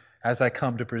myself as I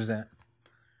come to present.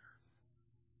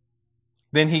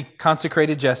 Then he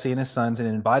consecrated Jesse and his sons and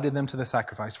invited them to the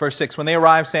sacrifice. Verse 6, when they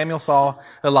arrived, Samuel saw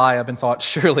Eliab and thought,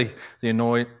 surely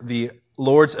the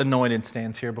Lord's anointed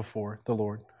stands here before the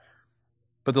Lord.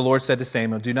 But the Lord said to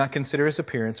Samuel, do not consider his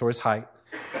appearance or his height,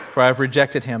 for I have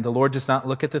rejected him. The Lord does not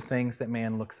look at the things that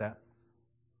man looks at.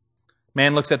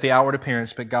 Man looks at the outward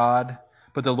appearance,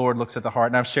 but the Lord looks at the heart.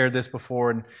 And I've shared this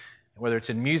before, and whether it's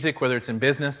in music, whether it's in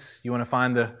business, you want to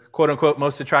find the quote-unquote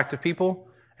most attractive people,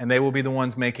 and they will be the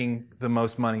ones making the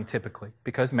most money typically,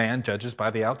 because man judges by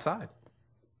the outside.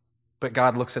 But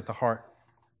God looks at the heart.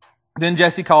 Then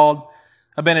Jesse called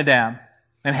Abinadab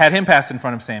and had him pass in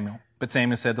front of Samuel. But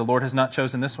Samuel said, the Lord has not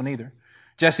chosen this one either.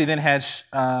 Jesse then had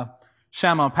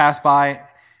Shammah pass by,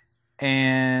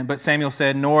 but Samuel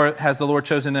said, nor has the Lord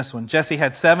chosen this one. Jesse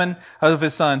had 7 of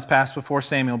his sons pass before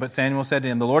Samuel, but Samuel said to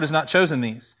him, the Lord has not chosen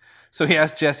these. So he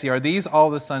asked Jesse, are these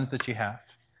all the sons that you have?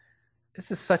 This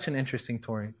is such an interesting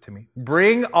story to me.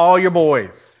 Bring all your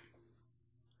boys.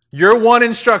 Your one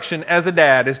instruction as a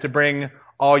dad is to bring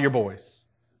all your boys.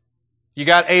 You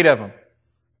got 8 of them.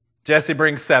 Jesse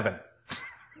brings 7.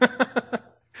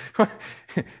 Have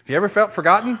you ever felt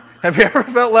forgotten? Have you ever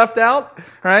felt left out?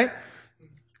 Right?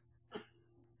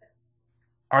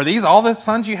 Are these all the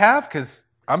sons you have? Because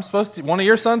one of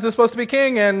your sons is supposed to be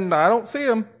king and I don't see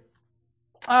him.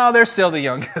 Oh, they're still the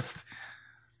youngest.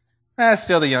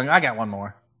 Still the young. I got one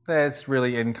more. That's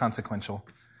really inconsequential.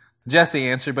 Jesse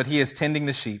answered, but he is tending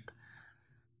the sheep.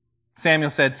 Samuel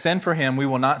said, send for him. We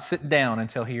will not sit down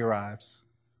until he arrives.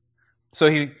 So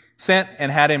he sent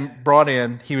and had him brought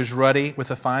in. He was ruddy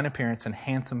with a fine appearance and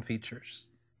handsome features.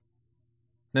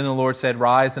 Then the Lord said,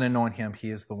 rise and anoint him. He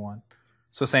is the one.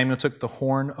 So Samuel took the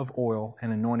horn of oil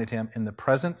and anointed him in the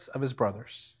presence of his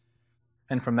brothers.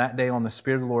 And from that day on, the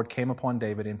Spirit of the Lord came upon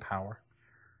David in power.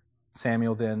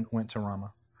 Samuel then went to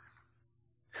Ramah.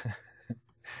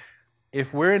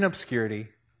 If we're in obscurity,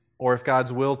 or if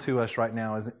God's will to us right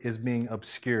now is being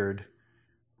obscured,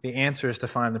 the answer is to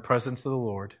find the presence of the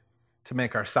Lord, to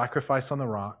make our sacrifice on the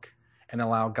rock, and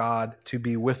allow God to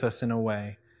be with us in a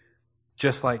way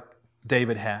just like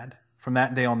David had. From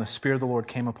that day on, the Spirit of the Lord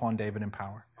came upon David in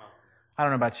power. I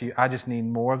don't know about you. I just need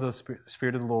more of the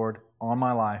Spirit of the Lord on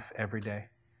my life every day.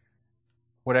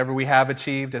 Whatever we have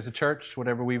achieved as a church,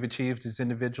 whatever we've achieved as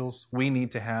individuals, we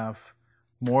need to have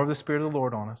more of the Spirit of the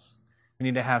Lord on us. We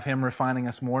need to have Him refining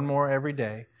us more and more every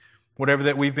day. Whatever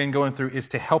that we've been going through is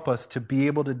to help us to be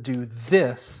able to do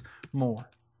this more.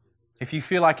 If you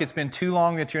feel like it's been too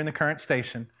long that you're in the current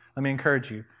station, let me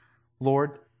encourage you.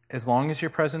 Lord, as long as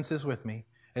your presence is with me,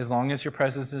 as long as your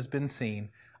presence has been seen,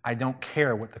 I don't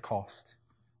care what the cost.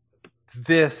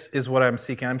 This is what I'm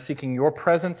seeking. I'm seeking your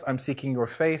presence. I'm seeking your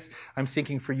face. I'm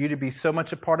seeking for you to be so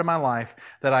much a part of my life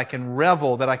that I can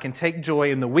revel, that I can take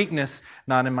joy in the weakness,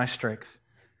 not in my strength.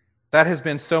 That has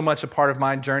been so much a part of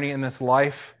my journey in this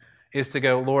life, is to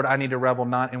go, Lord, I need to revel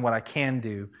not in what I can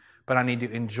do, but I need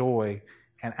to enjoy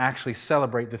and actually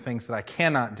celebrate the things that I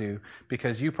cannot do,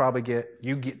 because you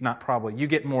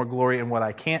get more glory in what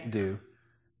I can't do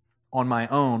on my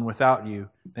own without you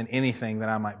than anything that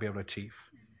I might be able to achieve.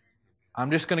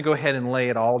 I'm just going to go ahead and lay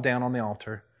it all down on the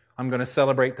altar. I'm going to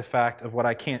celebrate the fact of what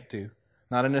I can't do,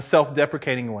 not in a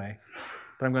self-deprecating way,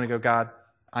 but I'm going to go, God,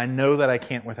 I know that I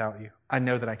can't without you. I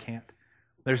know that I can't.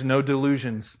 There's no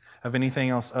delusions of anything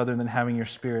else other than having your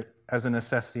Spirit as a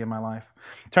necessity in my life.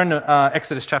 Turn to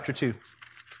Exodus chapter 2.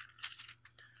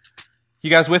 You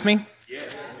guys with me?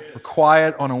 Yes. We're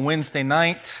quiet on a Wednesday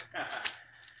night.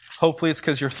 Hopefully it's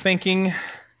because you're thinking,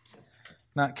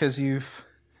 not because you've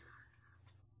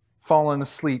fallen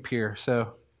asleep here.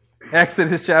 So,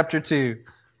 Exodus chapter 2.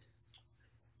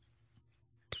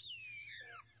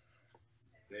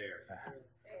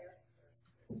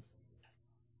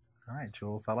 All right,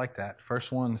 Jules, I like that.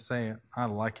 First one to say it. I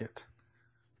like it.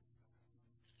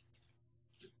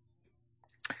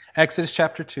 Exodus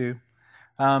chapter 2.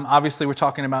 Obviously, we're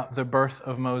talking about the birth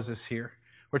of Moses here.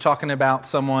 We're talking about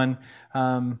someone...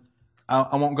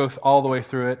 I won't go all the way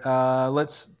through it.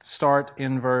 Let's start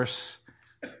in verse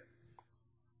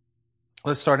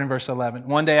 11.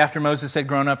 One day after Moses had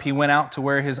grown up, he went out to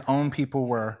where his own people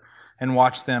were and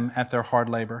watched them at their hard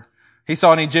labor. He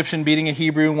saw an Egyptian beating a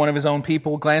Hebrew, one of his own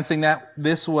people. Glancing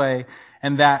this way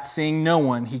and that, seeing no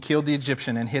one, he killed the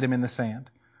Egyptian and hid him in the sand.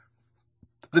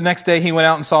 The next day he went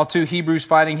out and saw two Hebrews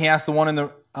fighting. He asked the one in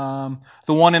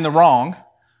the wrong,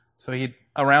 so he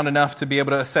around enough to be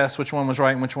able to assess which one was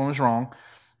right and which one was wrong.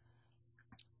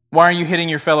 Why are you hitting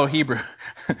your fellow Hebrew?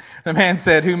 The man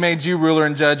said, who made you ruler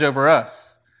and judge over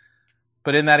us?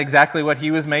 But isn't that exactly what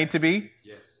he was made to be?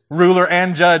 Yes. Ruler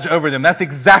and judge over them. That's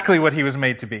exactly what he was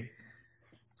made to be.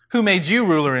 Who made you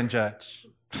ruler and judge?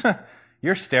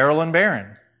 You're sterile and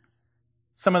barren.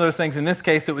 Some of those things, in this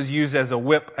case, it was used as a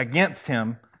whip against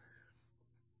him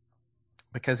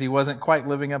because he wasn't quite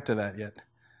living up to that yet.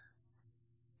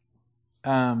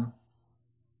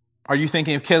 Are you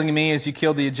thinking of killing me as you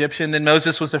killed the Egyptian? Then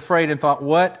Moses was afraid and thought,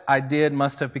 what I did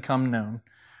must have become known.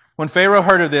 When Pharaoh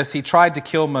heard of this, he tried to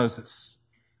kill Moses.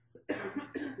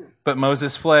 But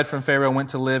Moses fled from Pharaoh and went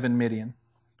to live in Midian,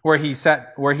 where he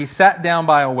sat down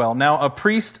by a well. Now a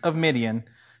priest of Midian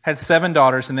had 7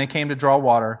 daughters, and they came to draw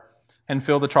water and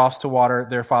fill the troughs to water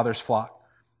their father's flock.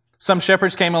 Some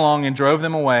shepherds came along and drove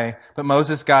them away, but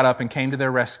Moses got up and came to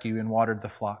their rescue and watered the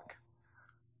flock.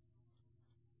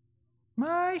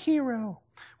 My hero.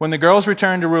 When the girls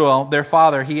returned to Reuel, their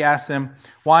father, he asked them,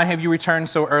 why have you returned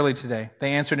so early today?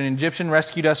 They answered, an Egyptian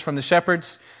rescued us from the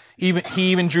shepherds. He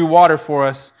even drew water for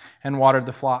us and watered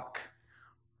the flock.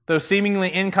 Those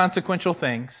seemingly inconsequential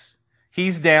things,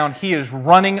 he's down, he is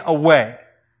running away.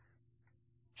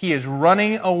 He is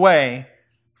running away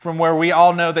from where we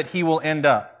all know that he will end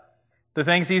up. The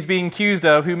things he's being accused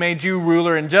of, who made you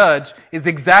ruler and judge, is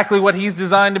exactly what he's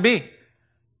designed to be.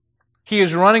 He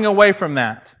is running away from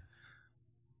that.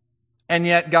 And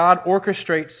yet God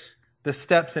orchestrates the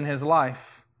steps in his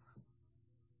life.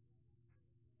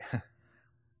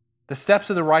 The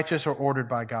steps of the righteous are ordered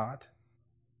by God.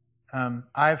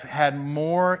 I've had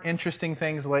more interesting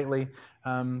things lately.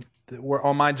 Were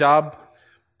on my job.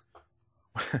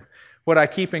 What I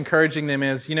keep encouraging them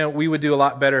is, we would do a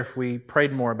lot better if we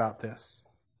prayed more about this.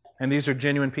 And these are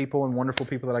genuine people and wonderful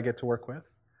people that I get to work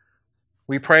with.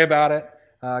 We pray about it.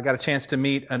 I got a chance to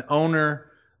meet an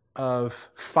owner of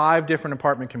 5 different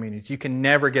apartment communities. You can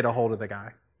never get a hold of the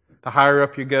guy. The higher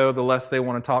up you go, the less they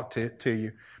want to talk to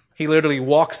you. He literally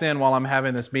walks in while I'm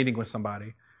having this meeting with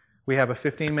somebody. We have a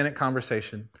 15-minute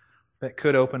conversation that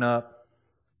could open up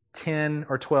 10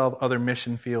 or 12 other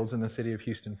mission fields in the city of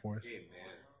Houston for us.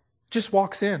 Just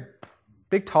walks in.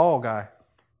 Big, tall guy.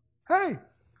 Hey.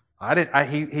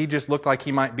 He just looked like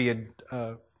he might be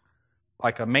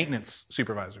like a maintenance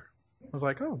supervisor. I was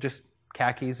like, oh, just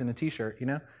khakis and a t-shirt, you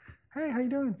know? Hey, how you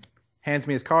doing? Hands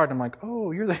me his card, and I'm like,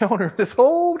 oh, you're the owner of this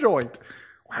whole joint.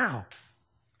 Wow.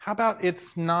 How about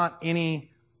it's not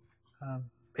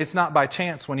by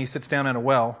chance when he sits down at a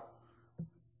well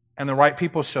and the right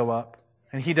people show up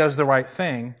and he does the right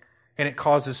thing and it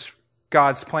causes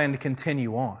God's plan to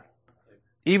continue on.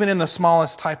 Even in the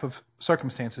smallest type of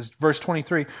circumstances. Verse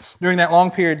 23, during that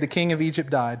long period, the king of Egypt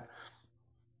died.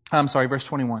 Verse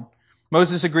 21.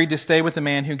 Moses agreed to stay with the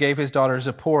man who gave his daughter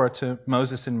Zipporah to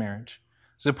Moses in marriage.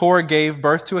 Zipporah gave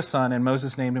birth to a son, and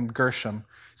Moses named him Gershom,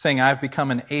 saying, I have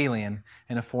become an alien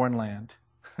in a foreign land.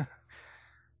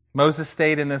 Moses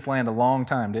stayed in this land a long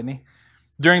time, didn't he?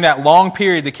 During that long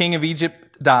period, the king of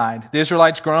Egypt died. The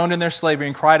Israelites groaned in their slavery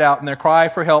and cried out, and their cry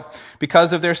for help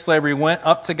because of their slavery went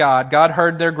up to God. God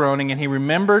heard their groaning, and he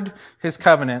remembered his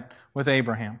covenant with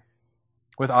Abraham,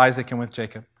 with Isaac, and with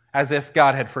Jacob. As if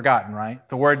God had forgotten, right?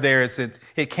 The word there is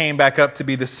it came back up to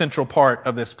be the central part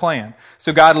of this plan.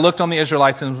 So God looked on the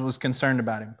Israelites and was concerned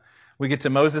about him. We get to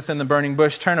Moses in the burning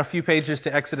bush. Turn a few pages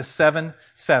to Exodus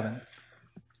 7:7.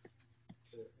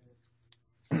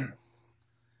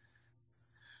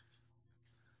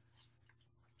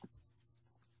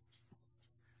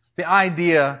 The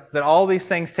idea that all these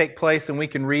things take place and we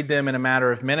can read them in a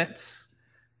matter of minutes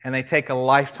and they take a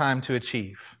lifetime to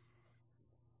achieve.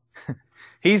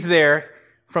 He's there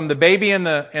from the baby in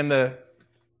the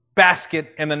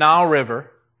basket in the Nile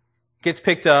River, gets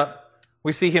picked up.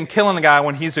 We see him killing a guy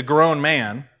when he's a grown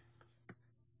man.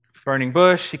 Burning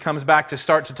bush, he comes back to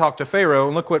start to talk to Pharaoh.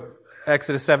 And look what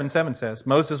Exodus 7:7 says.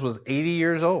 Moses was 80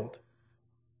 years old.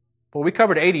 Well, we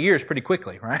covered 80 years pretty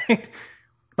quickly, right?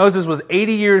 Moses was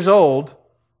 80 years old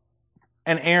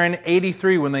and Aaron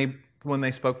 83 when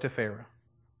they spoke to Pharaoh.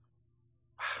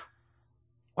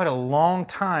 What a long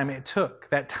time it took.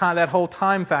 That whole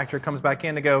time factor comes back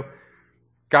in to go,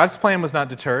 God's plan was not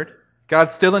deterred.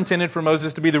 God still intended for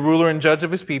Moses to be the ruler and judge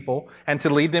of his people and to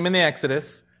lead them in the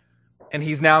Exodus. And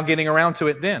he's now getting around to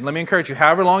it then. Let me encourage you,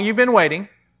 however long you've been waiting,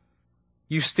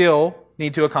 you still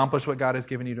need to accomplish what God has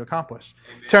given you to accomplish.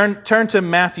 Turn to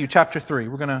Matthew chapter 3.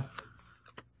 We're going to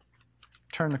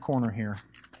turn the corner here.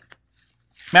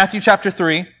 Matthew chapter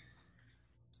 3.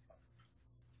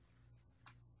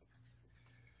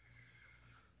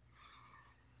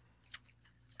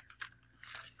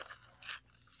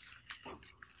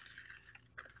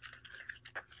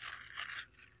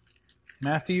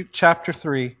 Matthew chapter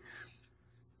 3.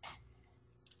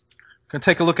 Going to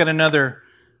take a look at another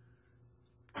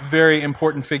very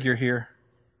important figure here.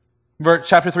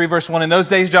 Chapter 3, verse 1. In those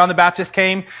days, John the Baptist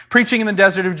came, preaching in the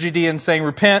desert of Judea and saying,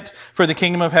 Repent, for the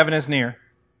kingdom of heaven is near.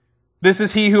 This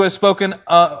is he who was spoken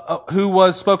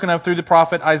of through the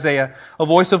prophet Isaiah, a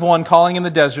voice of one calling in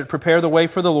the desert, Prepare the way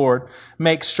for the Lord,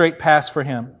 make straight paths for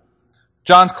him.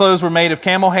 John's clothes were made of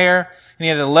camel hair, and he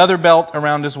had a leather belt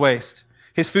around his waist.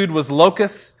 His food was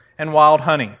locusts and wild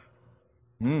honey.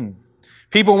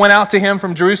 People went out to him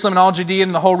from Jerusalem and all Judea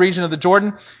and the whole region of the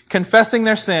Jordan, confessing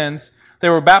their sins. They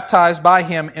were baptized by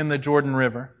him in the Jordan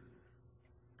River.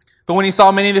 But when he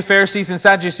saw many of the Pharisees and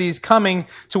Sadducees coming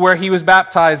to where he was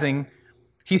baptizing,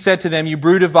 he said to them, You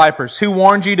brood of vipers, who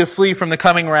warned you to flee from the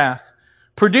coming wrath?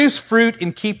 Produce fruit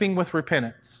in keeping with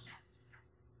repentance.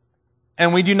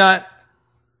 And we do not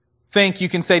think you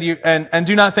can say to you, and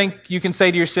do not think you can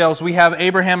say to yourselves, We have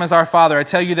Abraham as our father. I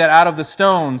tell you that out of the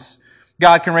stones,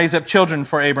 God can raise up children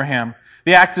for Abraham.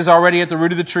 The axe is already at the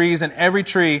root of the trees, and every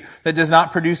tree that does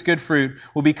not produce good fruit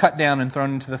will be cut down and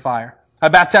thrown into the fire. I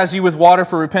baptize you with water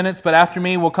for repentance, but after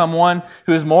me will come one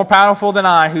who is more powerful than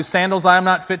I, whose sandals I am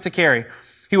not fit to carry.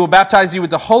 He will baptize you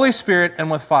with the Holy Spirit and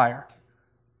with fire.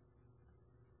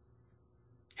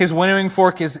 His winnowing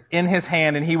fork is in his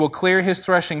hand, and he will clear his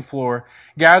threshing floor,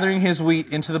 gathering his wheat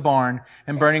into the barn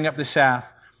and burning up the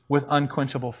chaff with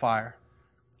unquenchable fire.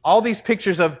 All these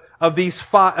pictures of this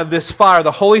fire,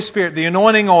 the Holy Spirit, the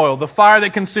anointing oil, the fire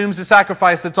that consumes the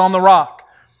sacrifice that's on the rock.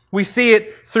 We see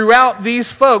it throughout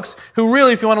these folks who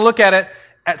really, if you want to look at it,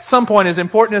 at some point, as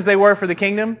important as they were for the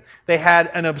kingdom, they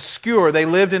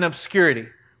lived in obscurity.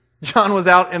 John was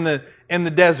out in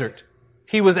the desert.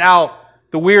 He was out,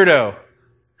 the weirdo,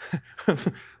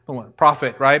 the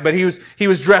prophet, right? But he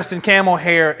was dressed in camel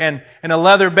hair and a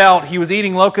leather belt. He was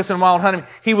eating locusts and wild honey.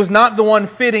 He was not the one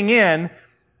fitting in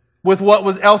with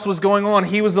what else was going on.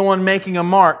 He was the one making a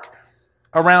mark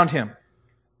around him.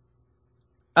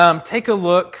 Take a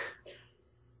look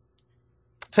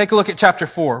at chapter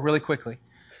 4 really quickly.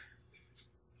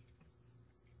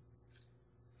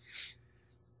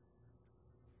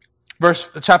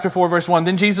 Chapter 4, verse 1.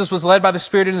 Then Jesus was led by the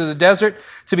Spirit into the desert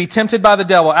to be tempted by the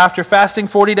devil. After fasting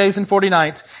 40 days and 40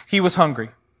 nights, he was hungry.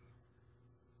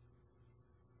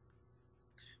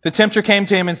 The tempter came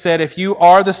to him and said, if you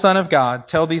are the Son of God,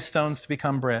 tell these stones to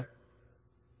become bread.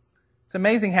 It's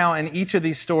amazing how in each of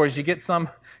these stories you get some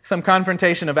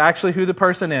confrontation of actually who the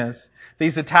person is.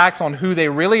 These attacks on who they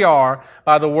really are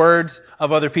by the words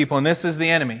of other people. And this is the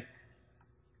enemy.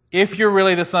 If you're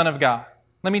really the Son of God,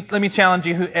 let me challenge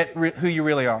you who you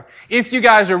really are. If you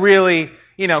guys are really,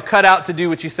 cut out to do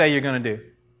what you say you're going to do,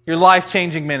 your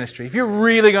life-changing ministry, if you're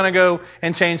really going to go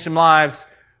and change some lives,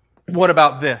 what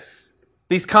about this?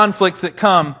 These conflicts that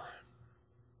come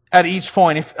at each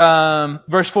point.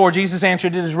 Verse 4, Jesus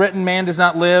answered, it is written, man does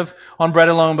not live on bread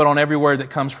alone, but on every word that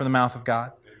comes from the mouth of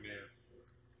God. Amen.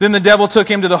 Then the devil took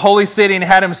him to the holy city and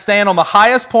had him stand on the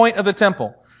highest point of the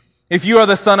temple. If you are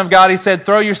the Son of God, he said,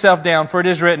 throw yourself down, for it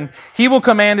is written, he will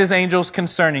command his angels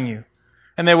concerning you,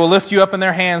 and they will lift you up in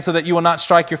their hands so that you will not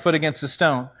strike your foot against a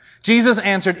stone. Jesus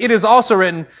answered, it is also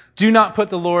written, do not put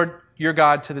the Lord your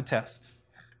God to the test.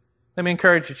 Let me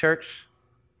encourage you, church.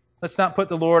 Let's not put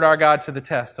the Lord our God to the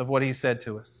test of what he said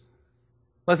to us.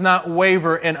 Let's not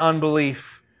waver in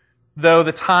unbelief, though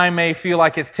the time may feel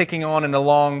like it's ticking on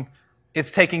and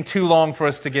it's taking too long for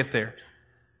us to get there.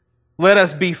 Let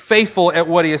us be faithful at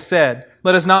what he has said.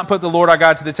 Let us not put the Lord our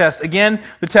God to the test. Again,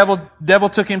 the devil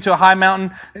took him to a high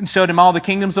mountain and showed him all the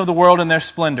kingdoms of the world and their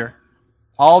splendor.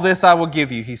 All this I will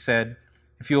give you, he said,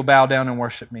 if you will bow down and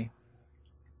worship me.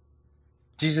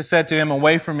 Jesus said to him,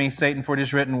 away from me, Satan, for it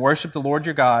is written, worship the Lord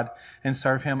your God and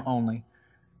serve him only.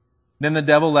 Then the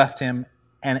devil left him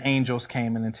and angels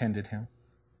came and attended him.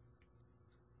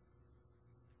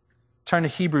 Turn to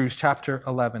Hebrews chapter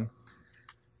 11.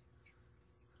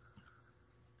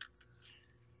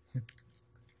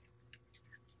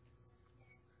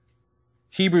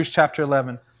 Hebrews chapter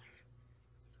 11.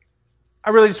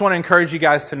 I really just want to encourage you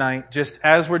guys tonight, just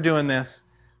as we're doing this.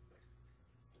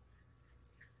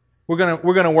 We're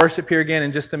going to worship here again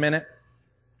in just a minute.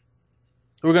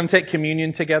 We're going to take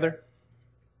communion together.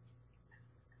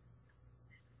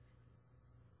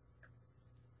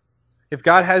 If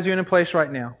God has you in a place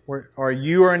right now, or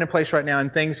you are in a place right now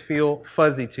and things feel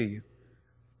fuzzy to you,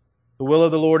 the will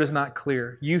of the Lord is not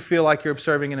clear, you feel like you're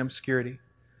serving in obscurity,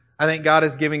 I think God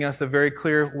is giving us a very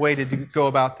clear way to go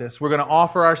about this. We're going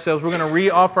to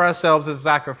re-offer ourselves as a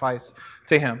sacrifice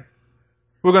to him.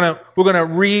 We're going to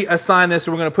reassign this,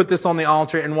 and we're going to put this on the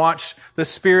altar and watch the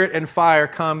Spirit and fire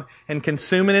come and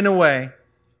consume it in a way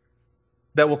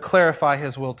that will clarify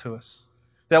his will to us,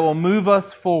 that will move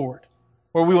us forward,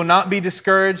 where we will not be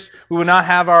discouraged, we will not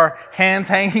have our hands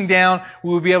hanging down,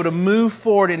 we will be able to move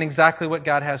forward in exactly what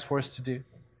God has for us to do,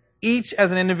 each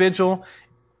as an individual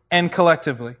and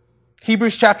collectively.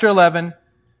 Hebrews chapter 11,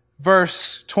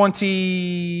 verse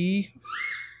 20.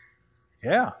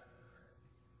 Yeah.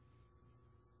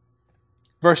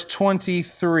 Verse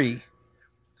 23.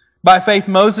 By faith,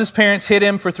 Moses' parents hid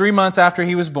him for 3 months after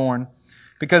he was born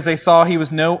because they saw he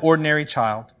was no ordinary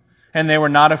child, and they were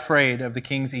not afraid of the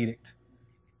king's edict.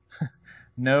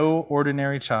 No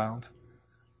ordinary child.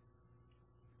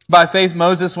 By faith,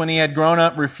 Moses, when he had grown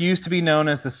up, refused to be known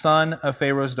as the son of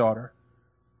Pharaoh's daughter.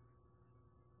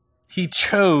 He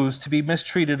chose to be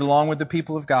mistreated along with the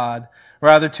people of God,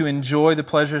 rather to enjoy the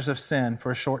pleasures of sin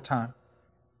for a short time.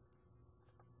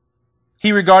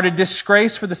 He regarded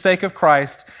disgrace for the sake of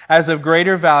Christ as of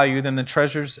greater value than the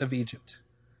treasures of Egypt.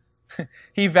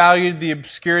 He valued the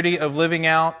obscurity of living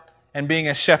out and being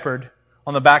a shepherd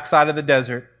on the backside of the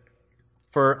desert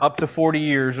for up to 40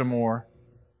 years or more.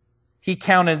 He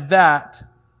counted that,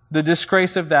 the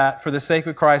disgrace of that, for the sake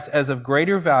of Christ as of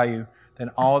greater value than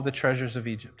all of the treasures of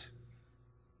Egypt.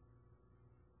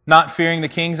 Not fearing the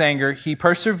king's anger, he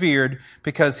persevered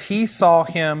because he saw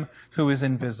him who is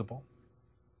invisible.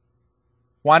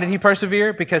 Why did he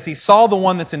persevere? Because he saw the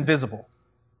one that's invisible.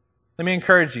 Let me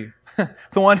encourage you.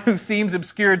 The one who seems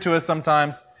obscured to us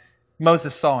sometimes,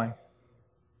 Moses saw him.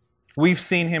 We've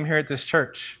seen him here at this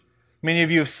church. Many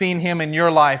of you have seen him in your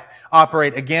life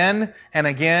operate again and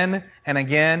again and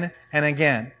again and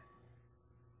again.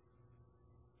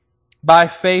 By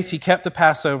faith, he kept the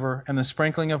Passover and the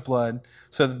sprinkling of blood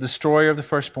so that the destroyer of the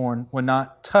firstborn would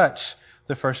not touch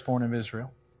the firstborn of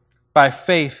Israel. By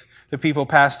faith, the people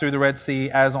passed through the Red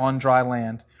Sea as on dry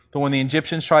land. But when the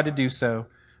Egyptians tried to do so,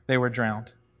 they were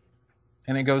drowned.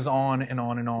 And it goes on and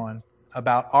on and on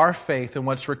about our faith and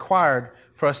what's required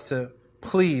for us to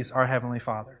please our Heavenly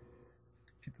Father.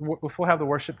 If we'll have the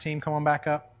worship team come on back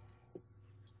up.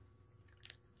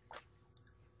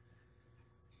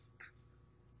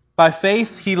 By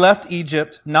faith he left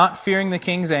Egypt, not fearing the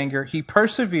king's anger. He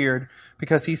persevered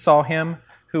because he saw him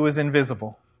who was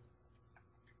invisible.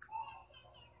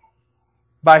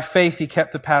 By faith he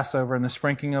kept the Passover and the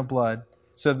sprinkling of blood,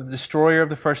 so that the destroyer of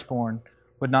the firstborn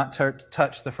would not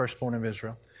touch the firstborn of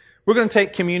Israel. We're going to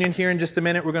take communion here in just a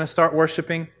minute. We're going to start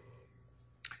worshiping.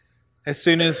 As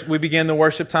soon as we begin the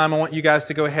worship time, I want you guys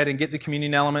to go ahead and get the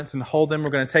communion elements and hold them.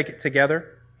 We're going to take it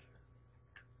together.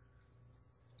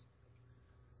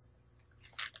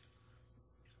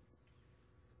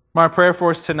 My prayer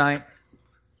for us tonight,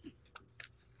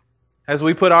 as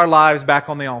we put our lives back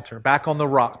on the altar, back on the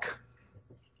rock,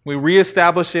 we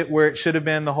reestablish it where it should have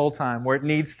been the whole time, where it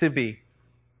needs to be.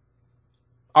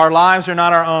 Our lives are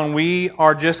not our own. We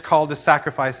are just called to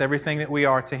sacrifice everything that we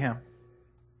are to Him.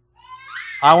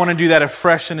 I want to do that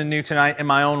afresh and anew tonight in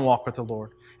my own walk with the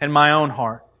Lord, in my own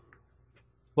heart.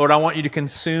 Lord, I want you to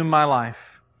consume my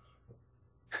life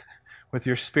with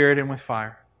your Spirit and with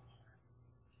fire.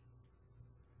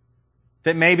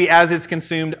 That maybe as it's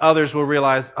consumed, others will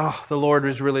realize, oh, the Lord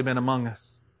has really been among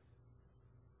us.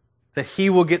 That He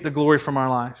will get the glory from our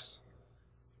lives.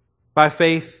 By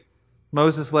faith,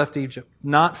 Moses left Egypt,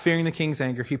 not fearing the king's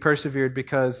anger. He persevered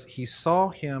because he saw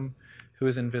Him who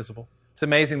is invisible. It's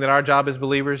amazing that our job as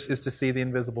believers is to see the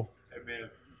invisible.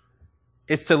 Amen.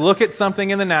 It's to look at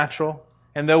something in the natural,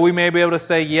 and though we may be able to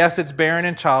say, yes, it's barren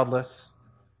and childless,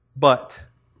 but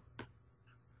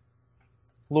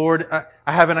Lord,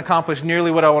 I haven't accomplished nearly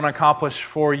what I want to accomplish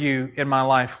for you in my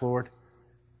life, Lord.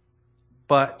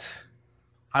 But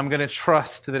I'm going to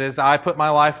trust that as I put my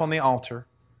life on the altar,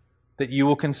 that you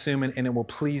will consume it and it will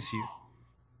please you.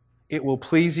 It will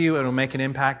please you and it will make an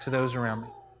impact to those around me.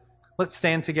 Let's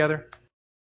stand together.